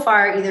so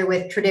far either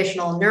with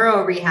traditional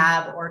neuro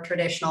rehab or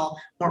traditional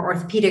more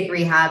orthopedic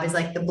rehab, is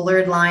like the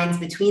blurred lines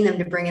between them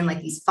to bring in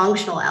like these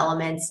functional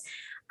elements.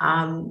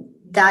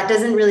 That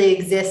doesn't really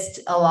exist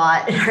a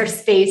lot in our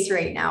space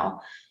right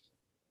now.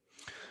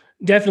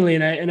 Definitely.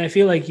 And I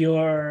feel like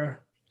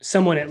you're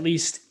someone, at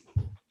least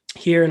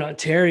here in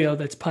Ontario,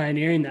 that's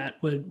pioneering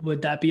that.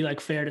 Would that be like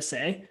fair to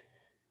say?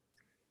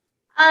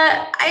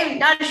 I'm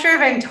not sure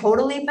if I'm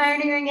totally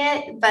pioneering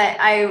it, but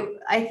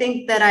I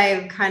think that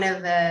I'm kind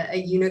of a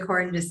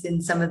unicorn just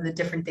in some of the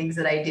different things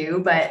that I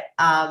do. But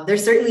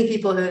there's certainly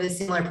people who have a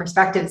similar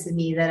perspectives to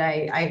me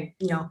that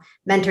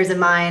mentors of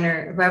mine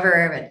or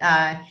whoever,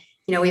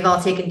 we've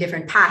all taken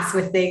different paths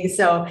with things.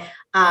 So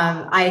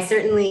I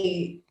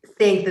certainly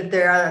think that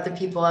there are other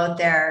people out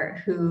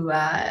there who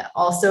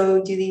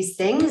also do these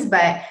things,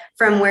 but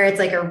from where it's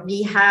like a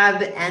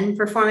rehab and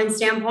performance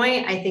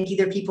standpoint, I think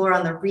either people are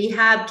on the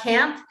rehab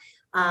camp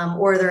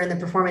or they're in the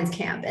performance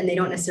camp, and they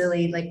don't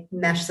necessarily like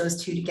mesh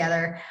those two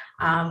together,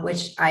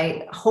 which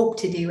I hope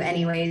to do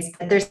anyways.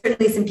 But there's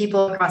certainly some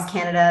people across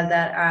Canada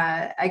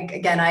that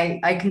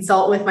I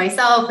consult with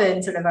myself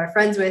and sort of are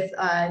friends with,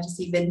 just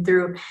even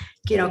through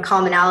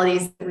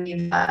commonalities that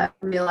we've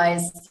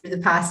realized through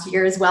the past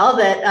year as well,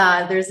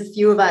 that there's a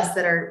few of us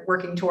that are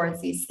working towards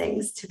these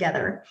things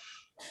together.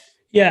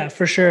 Yeah,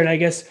 for sure. And I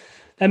guess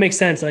that makes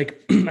sense.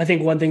 Like, I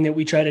think one thing that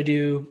we try to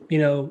do,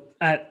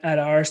 at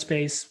our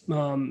space,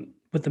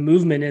 with the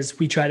movement, is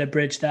we try to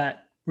bridge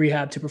that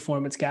rehab to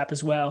performance gap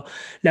as well.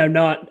 Now,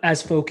 not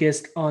as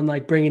focused on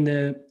like bringing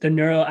the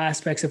neuro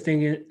aspects of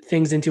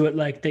things into it,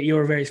 like that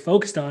you're very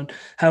focused on.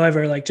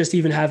 However, like just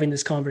even having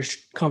this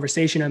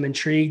conversation, I'm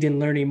intrigued in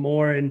learning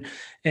more and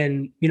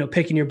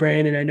picking your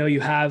brain. And I know you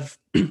have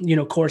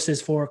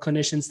courses for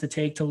clinicians to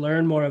take to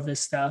learn more of this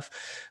stuff.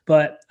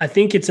 But I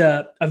think it's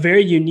a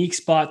very unique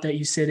spot that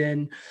you sit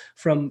in,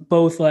 from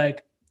both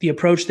like the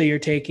approach that you're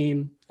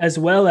taking, as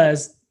well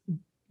as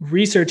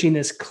researching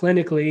this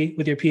clinically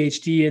with your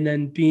PhD, and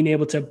then being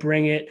able to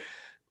bring it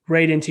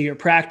right into your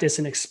practice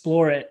and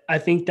explore it. I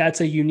think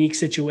that's a unique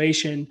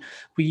situation.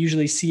 We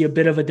usually see a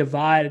bit of a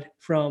divide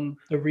from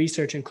the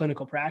research and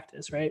clinical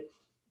practice, right?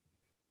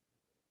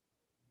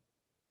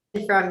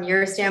 From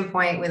your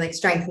standpoint with like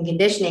strength and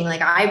conditioning,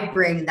 like I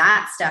bring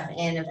that stuff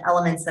in of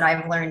elements that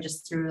I've learned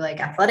just through like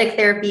athletic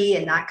therapy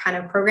and that kind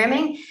of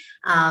programming,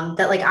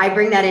 that like I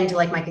bring that into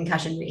like my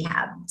concussion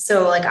rehab.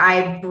 So like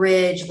I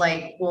bridge,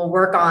 like we'll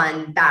work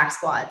on back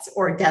squats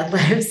or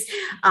deadlifts,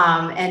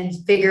 and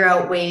figure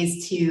out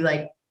ways to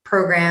like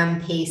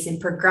program, pace, and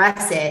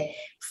progress it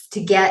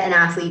to get an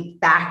athlete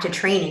back to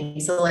training.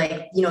 So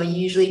like, you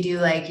usually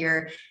do like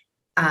your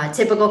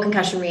typical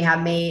concussion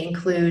rehab may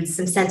include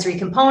some sensory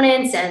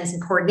components and some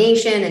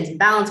coordination and some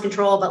balance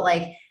control, but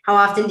like how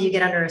often do you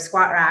get under a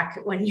squat rack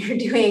when you're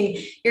doing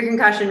your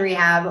concussion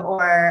rehab,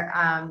 or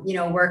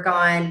work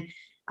on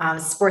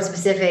sport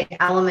specific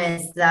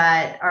elements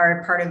that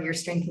are part of your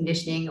strength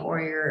conditioning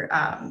or your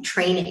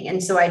training?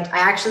 And so I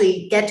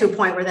actually get to a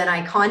point where then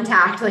I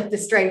contact like the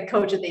strength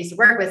coach that they used to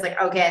work with. It's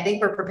like, okay, I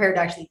think we're prepared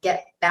to actually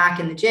get back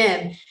in the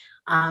gym,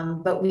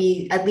 but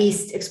we at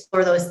least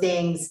explore those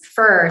things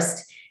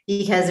first,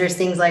 because there's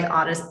things like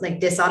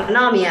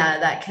dysautonomia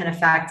that can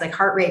affect like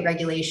heart rate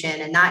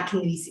regulation, and that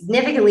can be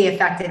significantly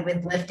affected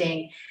with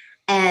lifting.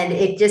 And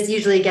it just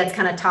usually gets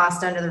kind of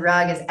tossed under the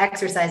rug as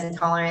exercise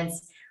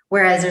intolerance,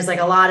 whereas there's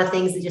like a lot of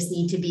things that just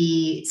need to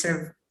be sort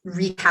of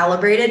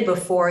recalibrated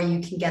before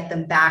you can get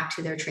them back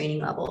to their training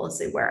level, as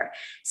it were.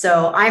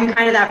 So I'm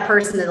kind of that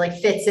person that like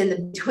fits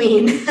in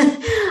between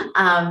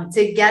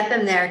to get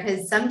them there,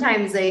 because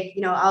sometimes like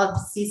I'll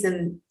see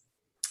some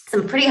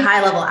pretty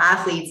high level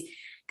athletes,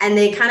 and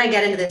they kind of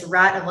get into this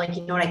rut of like,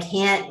 I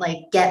can't like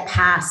get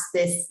past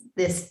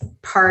this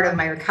part of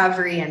my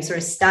recovery. I'm sort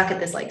of stuck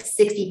at this like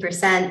 60%,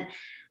 and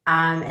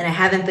I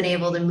haven't been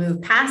able to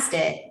move past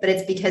it, but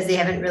it's because they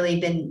haven't really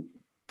been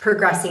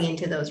progressing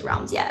into those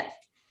realms yet.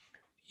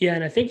 Yeah.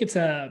 And I think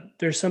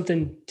there's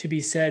something to be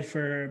said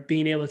for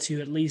being able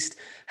to at least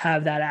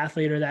have that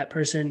athlete or that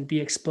person be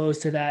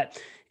exposed to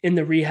that in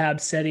the rehab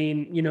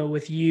setting,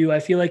 with you. I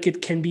feel like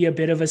it can be a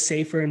bit of a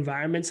safer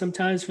environment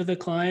sometimes for the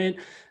client,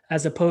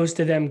 as opposed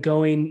to them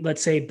going,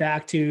 let's say,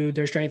 back to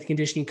their strength and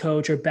conditioning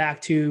coach or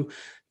back to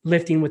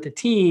lifting with the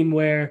team,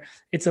 where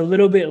it's a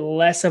little bit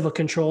less of a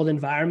controlled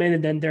environment.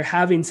 And then they're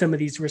having some of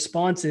these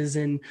responses.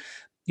 And,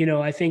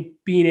 I think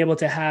being able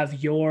to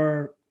have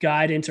your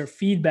guidance or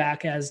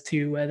feedback as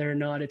to whether or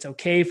not it's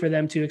okay for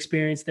them to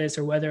experience this,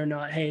 or whether or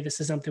not, hey, this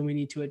is something we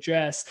need to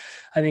address.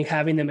 I think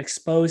having them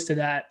exposed to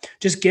that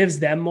just gives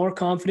them more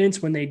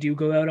confidence when they do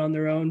go out on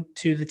their own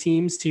to the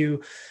teams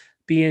to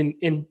be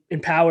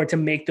empowered to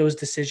make those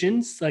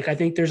decisions. Like, I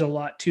think there's a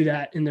lot to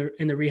that in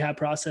the rehab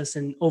process,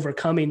 and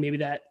overcoming maybe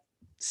that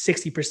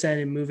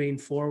 60% and moving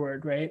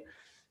forward. Right.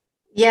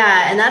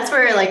 Yeah. And that's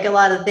where like a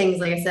lot of things,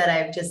 like I said,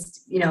 I've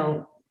just,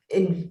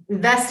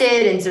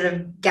 invested and sort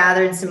of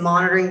gathered some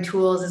monitoring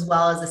tools as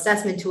well as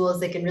assessment tools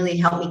that can really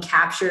help me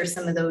capture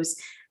some of those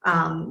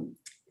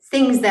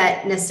things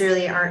that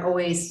necessarily aren't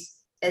always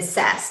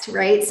assessed,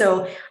 right?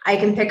 So I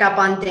can pick up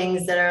on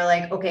things that are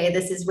like, okay,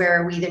 this is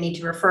where we either need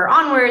to refer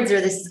onwards, or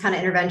this is kind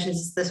of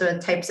interventions, the sort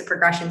of types of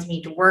progressions we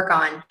need to work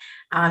on.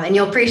 And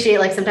you'll appreciate,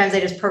 like, sometimes I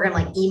just program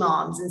like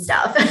EMOMs and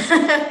stuff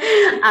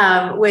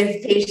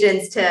with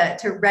patients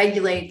to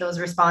regulate those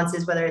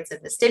responses, whether it's a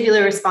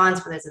vestibular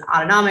response, whether it's an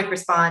autonomic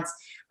response,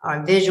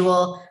 or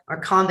visual, or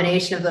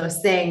combination of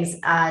those things,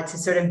 to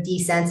sort of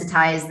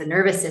desensitize the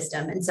nervous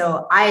system. And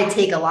so I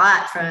take a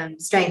lot from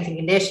strength and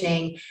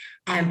conditioning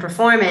and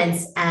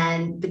performance,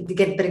 and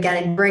but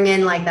again, bring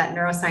in like that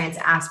neuroscience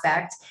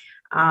aspect.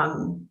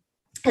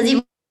 Because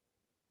even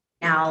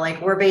now,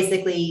 like, we're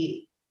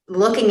basically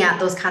looking at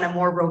those kind of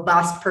more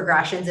robust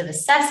progressions of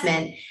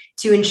assessment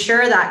to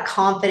ensure that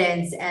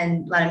confidence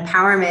and that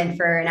empowerment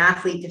for an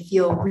athlete to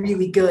feel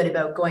really good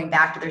about going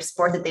back to their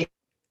sport that they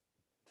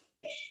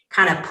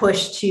kind of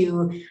push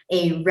to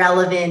a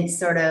relevant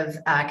sort of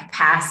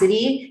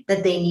capacity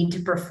that they need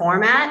to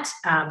perform at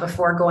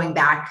before going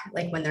back,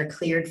 like when they're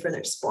cleared for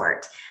their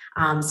sport.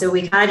 So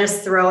we kind of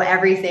just throw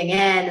everything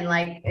in, and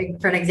like,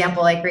 for an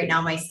example, like right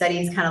now my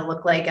studies kind of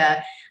look like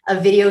a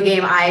video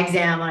game eye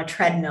exam on a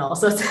treadmill.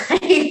 So it's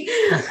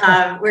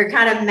like we're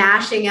kind of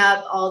mashing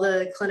up all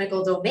the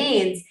clinical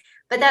domains,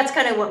 but that's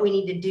kind of what we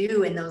need to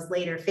do in those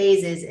later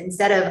phases.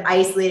 Instead of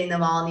isolating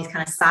them all in these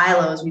kind of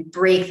silos, we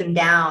break them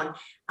down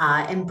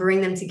and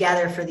bring them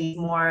together for these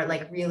more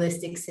like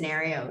realistic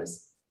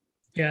scenarios.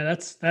 Yeah,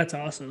 that's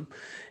awesome.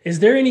 Is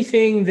there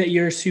anything that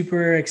you're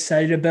super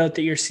excited about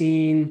that you're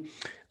seeing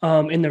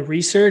in the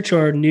research,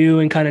 or new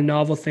and kind of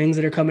novel things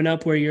that are coming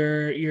up where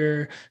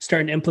you're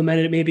starting to implement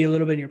it maybe a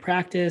little bit in your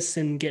practice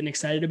and getting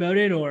excited about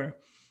it? Or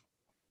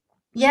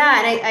Yeah,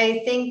 and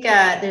I think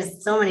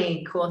there's so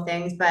many cool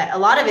things, but a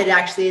lot of it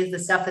actually is the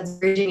stuff that's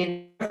bridging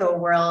in the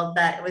world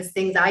that was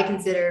things I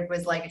considered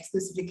was like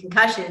exclusive to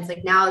concussion. It's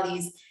like now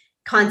these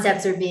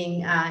concepts are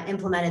being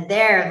implemented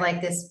there, of like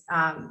this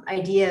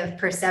idea of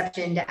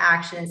perception to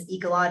action as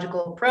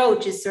ecological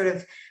approach is sort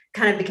of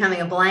kind of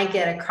becoming a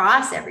blanket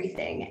across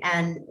everything.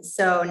 And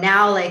so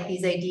now, like,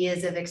 these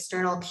ideas of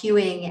external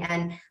cueing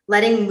and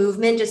letting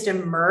movement just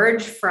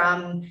emerge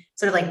from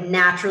sort of like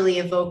naturally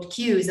evoked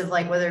cues of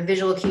like whether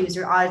visual cues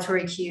or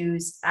auditory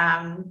cues.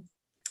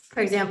 For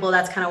example,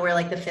 that's kind of where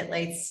like the fit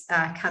lights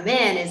come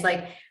in, is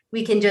like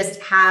we can just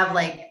have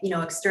like, you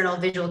know, external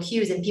visual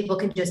cues and people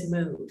can just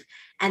move.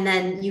 And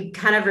then you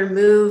kind of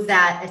remove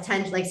that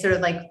attention, like sort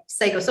of like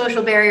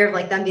psychosocial barrier of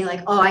like them being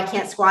like, oh, I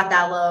can't squat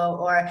that low,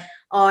 or,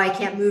 oh, I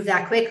can't move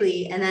that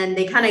quickly. And then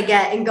they kind of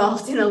get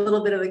engulfed in a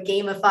little bit of a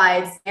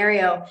gamified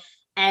scenario.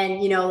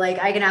 And, you know, like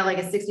I can have like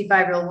a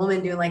 65-year-old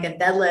woman doing like a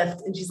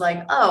deadlift, and she's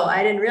like, oh,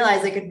 I didn't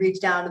realize I could reach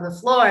down to the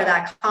floor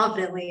that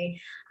confidently.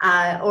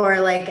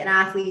 Or like an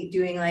athlete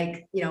doing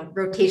like, you know,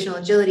 rotational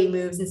agility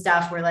moves and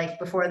stuff where like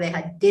before they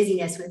had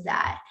dizziness with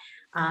that.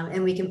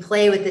 And we can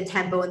play with the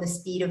tempo and the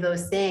speed of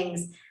those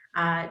things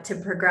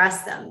to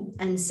progress them.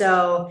 And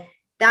so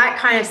that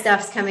kind of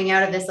stuff's coming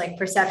out of this like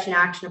perception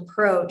action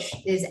approach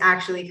is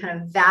actually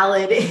kind of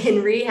valid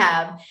in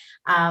rehab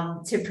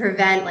to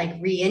prevent like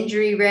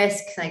re-injury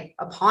risks, like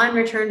upon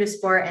return to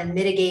sport, and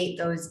mitigate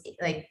those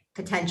like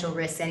potential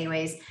risks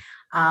anyways,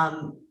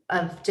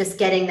 of just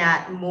getting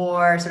that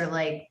more sort of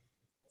like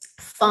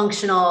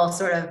functional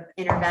sort of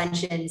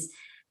interventions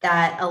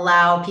that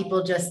allow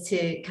people just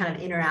to kind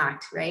of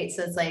interact, right?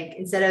 So it's like,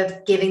 instead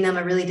of giving them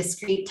a really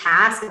discrete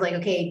task of like,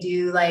 okay,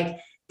 do like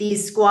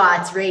these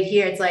squats right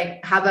here, it's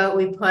like, how about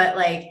we put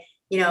like,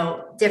 you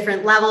know,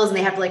 different levels, and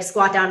they have to like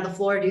squat down to the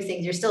floor, do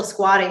things. You're still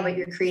squatting, but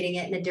you're creating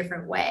it in a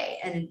different way,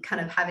 and kind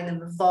of having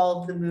them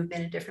evolve the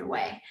movement in a different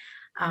way.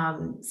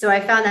 So I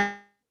found that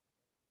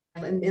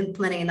I'm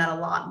implementing that a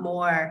lot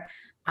more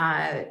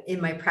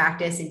in my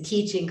practice and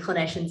teaching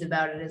clinicians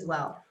about it as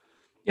well.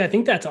 yeah, I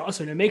think that's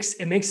awesome. It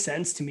makes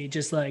sense to me.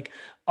 Just like,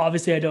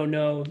 obviously I don't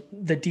know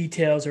the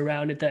details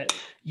around it that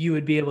you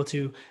would be able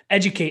to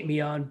educate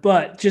me on,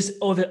 but just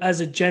as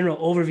a general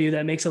overview,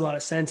 that makes a lot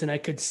of sense. And I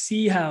could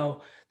see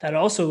how that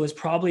also was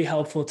probably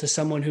helpful to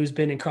someone who's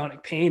been in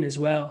chronic pain as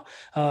well.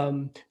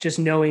 Just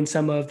knowing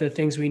some of the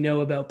things we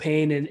know about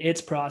pain and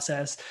its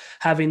process,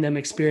 having them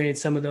experience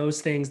some of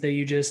those things that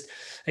you just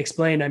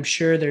explained, I'm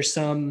sure there's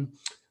some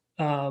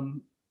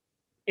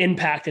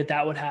impact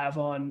that would have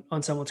on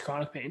someone's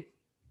chronic pain.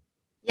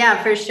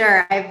 Yeah, for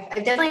sure. I've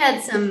definitely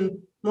had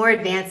some more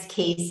advanced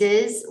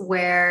cases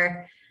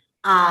where,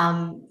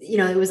 you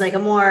know, it was like a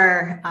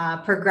more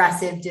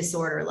progressive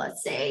disorder,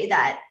 let's say,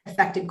 that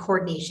affected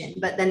coordination.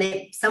 But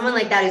then someone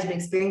like that who's been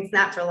experiencing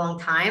that for a long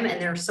time,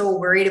 and they're so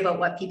worried about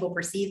what people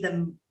perceive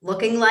them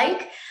looking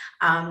like,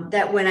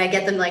 that when I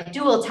get them like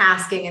dual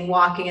tasking and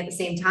walking at the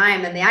same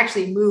time, and they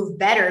actually move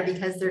better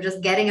because they're just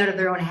getting out of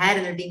their own head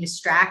and they're being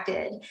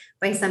distracted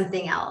by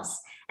something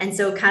else. And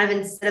so kind of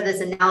instead of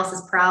this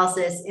analysis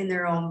paralysis in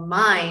their own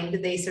mind,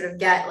 they sort of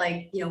get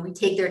like, you know, we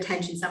take their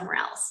attention somewhere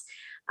else.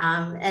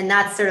 And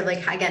that's sort of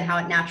like, again, how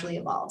it naturally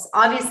evolves.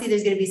 Obviously,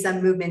 there's going to be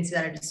some movements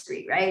that are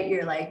discrete, right?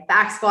 You're like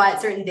back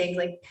squat, certain things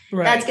like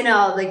right. That's going to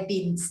all like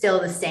be still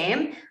the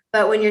same.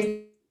 But when you're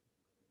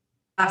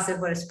of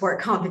what a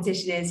sport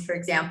competition is, for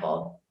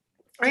example,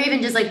 or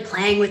even just like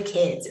playing with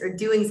kids or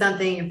doing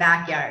something in your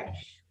backyard.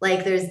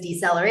 Like there's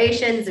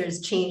decelerations,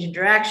 there's change in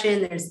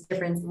direction, there's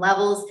different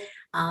levels.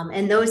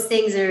 And those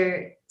things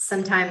are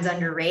sometimes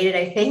underrated,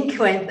 I think,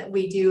 when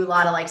we do a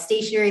lot of like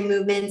stationary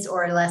movements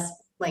or less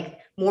like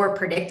more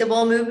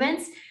predictable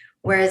movements.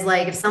 Whereas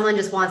like if someone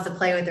just wants to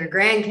play with their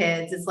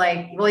grandkids, it's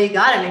like, well, you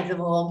got to make them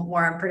a little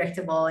more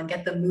unpredictable and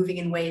get them moving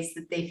in ways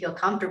that they feel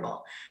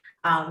comfortable.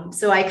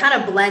 So I kind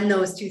of blend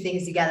those two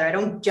things together. I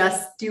don't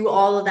just do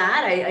all of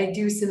that. I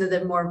do some of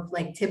the more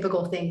like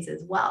typical things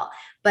as well.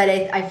 But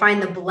I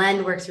find the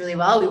blend works really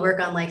well. We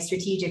work on like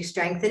strategic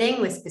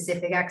strengthening with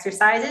specific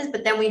exercises,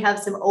 but then we have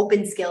some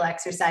open skill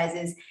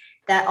exercises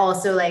that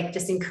also like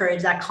just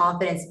encourage that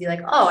confidence to be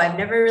like, oh, I've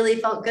never really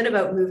felt good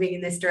about moving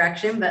in this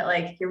direction, but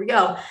like, here we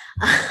go.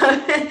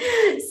 But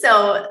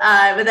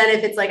then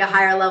if it's like a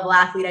higher level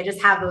athlete, I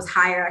just have those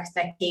higher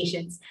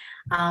expectations.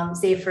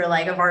 Say for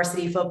like a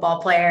varsity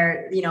football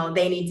player, you know,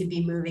 they need to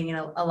be moving in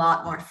a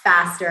lot more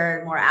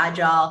faster, more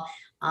agile,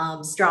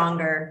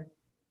 stronger.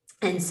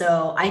 And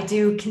so I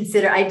do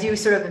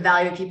sort of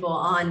evaluate people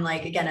on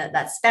like, again,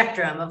 that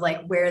spectrum of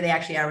like where they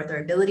actually are with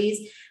their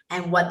abilities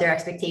and what their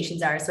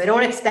expectations are. So I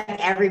don't expect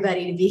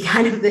everybody to be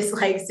kind of this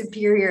like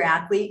superior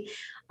athlete.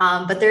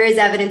 But there is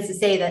evidence to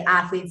say that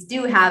athletes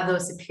do have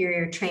those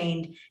superior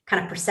trained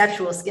kind of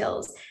perceptual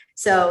skills.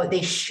 So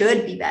they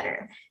should be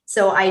better.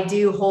 So I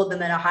do hold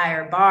them at a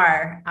higher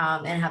bar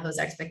and have those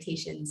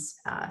expectations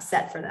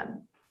set for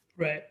them.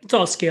 Right. It's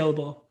all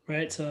scalable,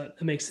 right? So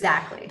that makes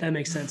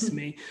sense to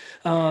me.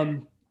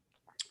 The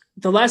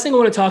last thing I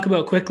want to talk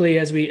about quickly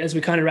as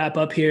we kind of wrap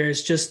up here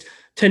is just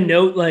to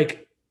note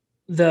like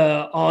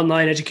the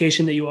online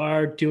education that you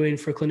are doing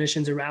for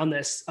clinicians around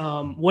this.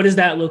 What does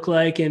that look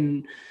like,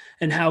 and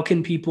how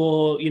can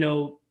people, you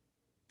know,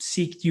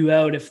 seek you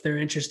out if they're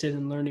interested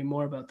in learning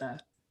more about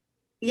that?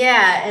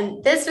 Yeah,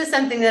 and this was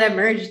something that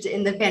emerged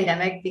in the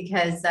pandemic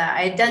because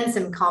I had done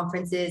some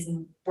conferences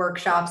and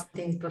workshops and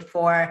things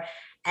before,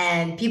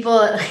 and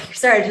people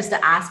started just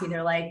to ask me,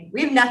 they're like,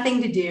 we have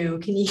nothing to do.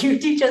 Can you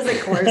teach us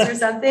a course or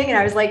something? And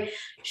I was like,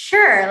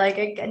 sure. Like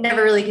I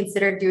never really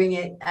considered doing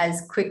it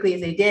as quickly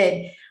as I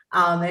did.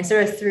 I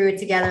sort of threw it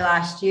together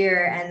last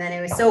year, and then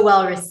it was so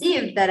well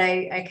received that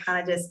I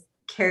kind of just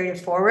carried it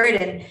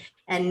forward.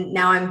 And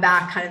now I'm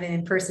back kind of in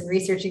in-person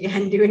research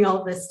again, doing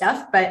all this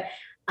stuff. But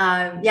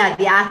yeah,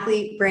 the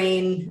Athlete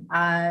Brain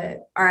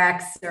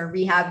RX or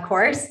rehab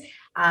course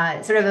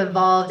sort of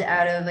evolved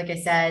out of, like I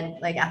said,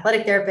 like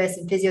athletic therapists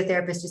and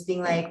physiotherapists just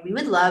being like, we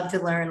would love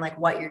to learn like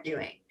what you're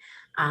doing.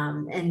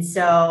 And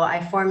so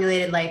I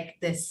formulated like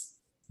this.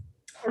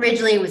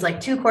 Originally, it was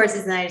like 2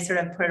 courses, and I just sort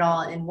of put it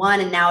all in one.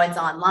 And now it's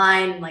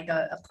online, like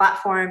a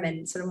platform,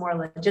 and sort of more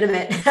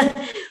legitimate.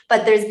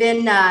 But there's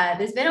been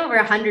over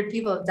 100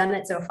 people have done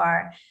it so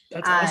far.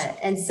 That's awesome.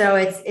 And so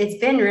it's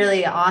been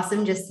really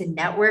awesome just to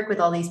network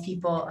with all these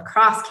people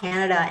across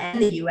Canada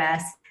and the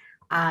US.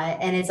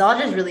 And it's all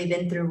just really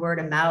been through word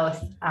of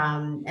mouth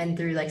and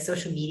through like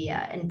social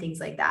media and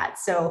things like that.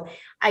 So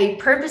I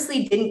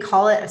purposely didn't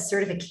call it a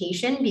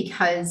certification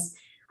because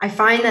I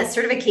find that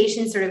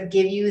certifications sort of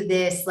give you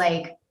this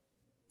like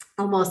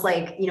almost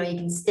like, you know, you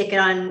can stick it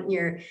on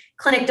your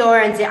clinic door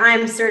and say,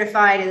 I'm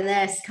certified in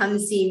this, come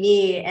see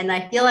me. And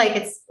I feel like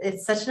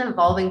it's such an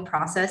evolving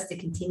process to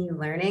continue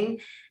learning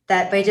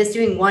that by just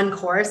doing one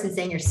course and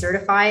saying you're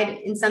certified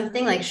in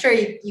something, like, sure,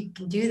 you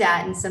can do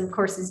that. And some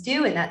courses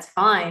do, and that's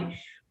fine.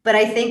 But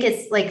I think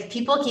it's like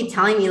people keep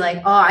telling me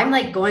like, oh, I'm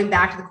like going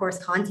back to the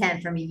course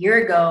content from a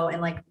year ago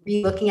and like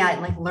re-looking at it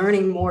and like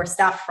learning more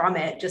stuff from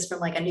it just from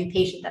like a new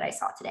patient that I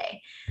saw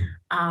today.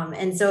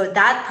 And so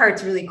that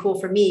part's really cool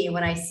for me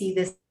when I see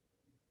this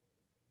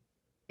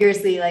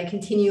seriously like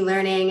continue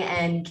learning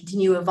and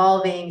continue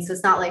evolving. So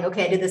it's not like,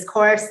 okay, I did this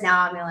course, now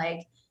I'm gonna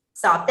like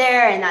stop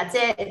there and that's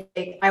it. It's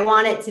like, I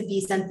want it to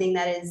be something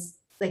that is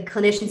like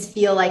clinicians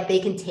feel like they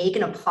can take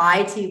and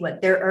apply to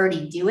what they're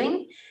already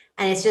doing.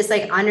 And it's just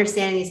like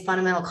understanding these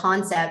fundamental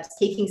concepts,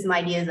 taking some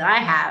ideas that I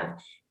have,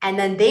 and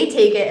then they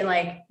take it and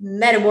like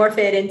metamorph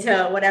it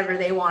into whatever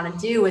they want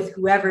to do with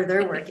whoever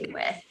they're working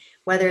with,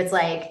 whether it's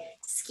like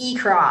ski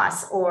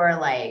cross or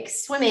like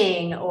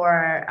swimming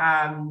or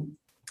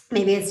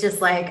maybe it's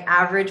just like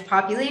average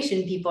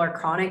population people or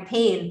chronic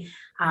pain.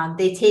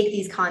 They take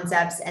these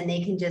concepts and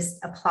they can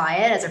just apply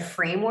it as a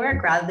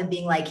framework rather than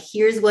being like,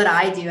 here's what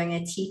I do, I'm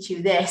going to teach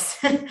you this.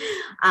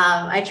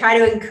 I try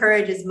to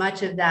encourage as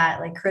much of that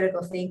like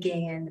critical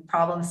thinking and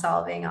problem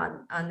solving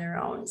on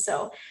their own.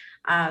 So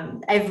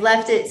I've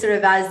left it sort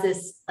of as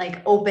this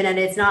like open, and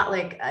it's not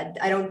like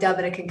I don't dub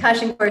it a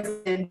concussion course,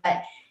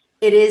 but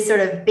it is sort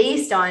of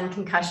based on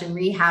concussion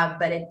rehab,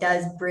 but it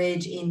does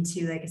bridge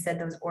into, like I said,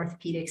 those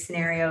orthopedic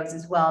scenarios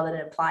as well that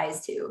it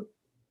applies to.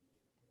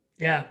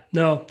 Yeah,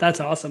 no, that's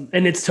awesome.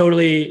 And it's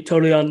totally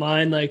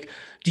online. Like,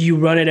 do you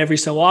run it every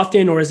so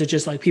often, or is it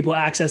just like people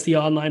access the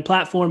online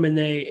platform and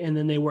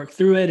then they work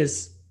through it?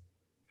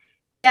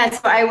 Yeah,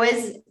 so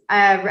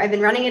I've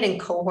been running it in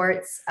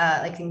cohorts,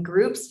 like in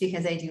groups,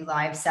 because I do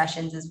live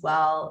sessions as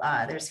well.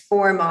 There's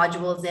 4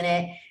 modules in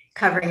it.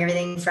 covering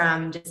everything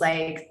from just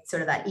like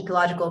sort of that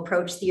ecological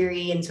approach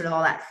theory and sort of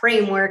all that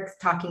framework,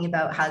 talking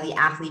about how the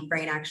athlete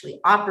brain actually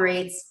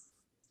operates.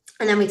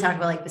 And then we talk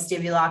about like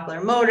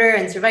vestibulo-ocular motor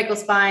and cervical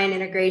spine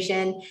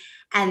integration,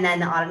 and then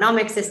the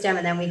autonomic system.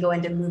 And then we go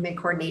into movement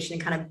coordination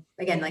and kind of,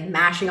 again, like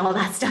mashing all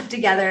that stuff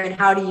together, and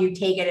how do you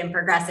take it and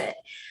progress it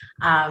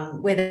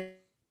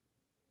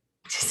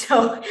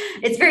so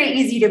it's very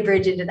easy to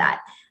bridge into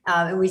that.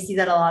 And we see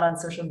that a lot on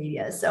social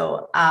media.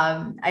 So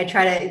I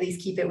try to at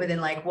least keep it within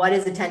like, what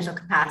is attentional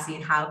capacity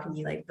and how can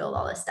you like build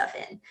all this stuff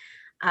in?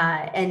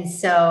 And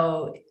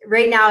so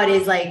right now it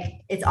is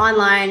like, it's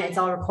online, it's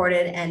all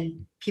recorded,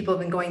 and people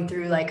have been going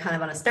through like kind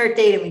of on a start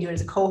date, and we do it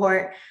as a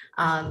cohort.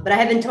 But I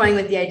have been toying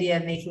with the idea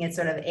of making it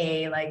sort of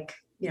a like,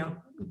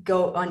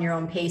 go on your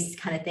own pace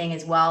kind of thing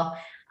as well.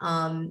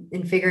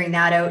 And figuring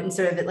that out, and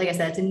sort of, like I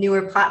said, it's a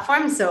newer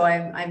platform. So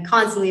I'm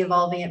constantly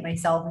evolving it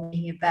myself and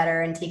making it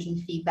better and taking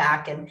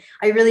feedback. And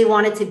I really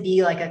want it to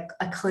be like a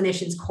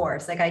clinician's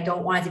course. Like, I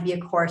don't want it to be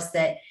a course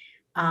that,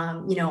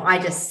 I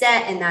just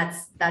set and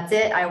that's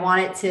it. I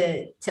want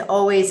it to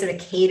always sort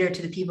of cater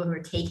to the people who are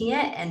taking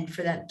it and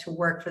for them to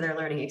work for their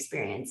learning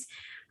experience.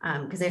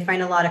 Because I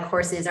find a lot of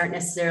courses aren't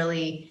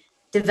necessarily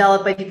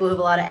developed by people who have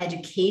a lot of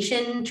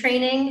education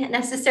training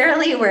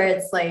necessarily, where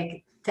it's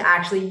like to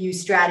actually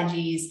use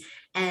strategies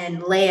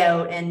and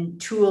layout and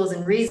tools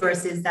and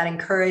resources that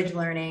encourage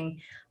learning,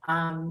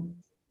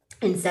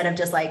 instead of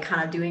just like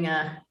kind of doing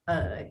a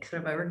sort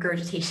of a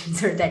regurgitation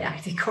sort of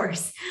didactic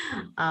course.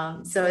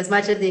 So as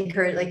much as the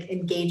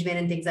engagement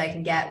and things I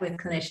can get with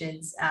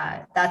clinicians,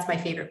 that's my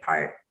favorite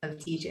part of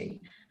teaching.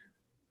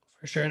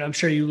 For sure. And I'm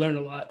sure you learn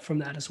a lot from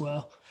that as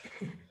well.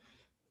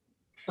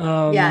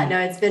 Yeah, no,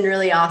 it's been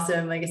really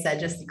awesome. Like I said,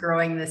 just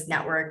growing this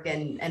network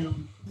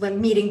and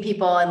meeting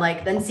people, and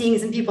like then seeing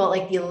some people at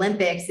like the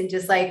Olympics and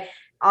just like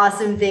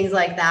awesome things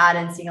like that,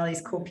 and seeing all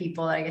these cool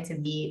people that I get to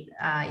meet,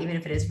 even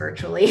if it is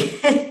virtually.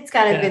 It's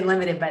kind of been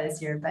limited by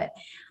this year, but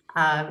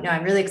no,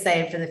 I'm really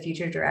excited for the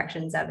future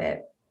directions of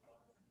it.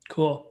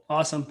 Cool.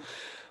 Awesome.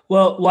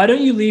 Well, why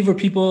don't you leave where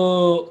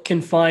people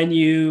can find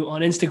you on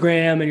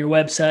Instagram and your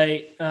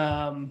website,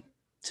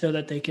 so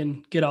that they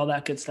can get all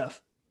that good stuff?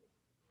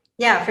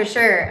 Yeah, for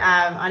sure.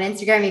 On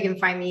Instagram, you can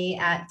find me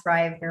at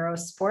Thrive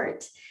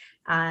Neurosport.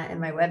 And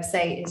my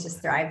website is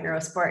just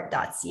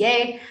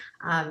thriveneurosport.ca.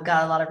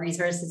 Got a lot of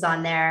resources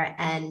on there,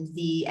 and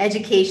the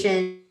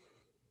education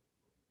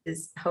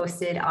is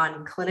hosted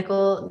on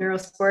clinical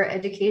neurosport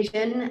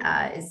education,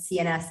 is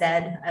CNS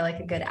Ed. I like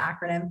a good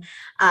acronym.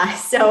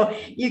 So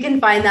you can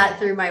find that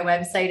through my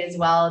website as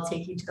well. It'll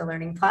take you to the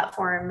learning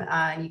platform,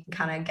 and you can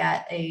kind of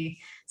get a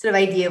sort of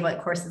idea of what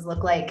courses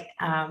look like.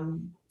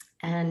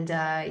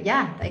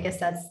 Yeah, I guess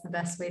that's the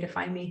best way to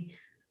find me.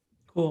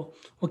 Cool.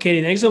 Well,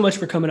 Katie, thanks so much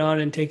for coming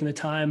on and taking the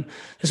time.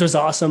 This was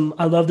awesome.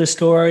 I love the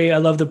story. I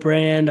love the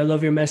brand. I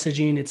love your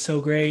messaging. It's so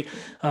great.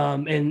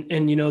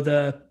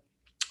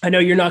 I know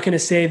you're not going to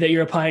say that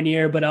you're a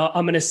pioneer, but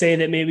I'm going to say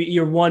that maybe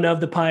you're one of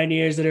the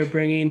pioneers that are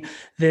bringing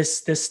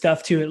this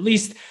stuff to at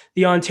least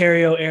the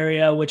Ontario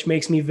area, which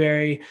makes me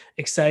very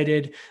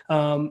excited.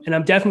 And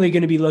I'm definitely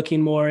going to be looking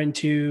more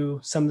into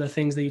some of the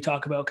things that you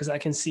talk about, because I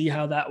can see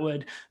how that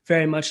would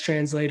very much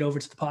translate over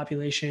to the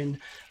population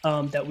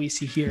that we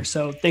see here.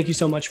 So thank you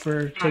so much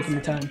for taking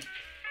the time.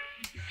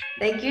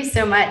 Thank you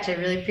so much. I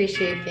really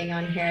appreciate being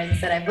on here. As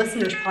I said, I've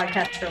listened to this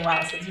podcast for a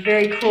while, so it's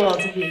very cool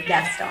to be a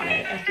guest on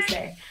it, I have to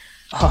say.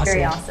 Awesome.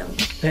 Very awesome.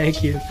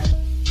 Thank you.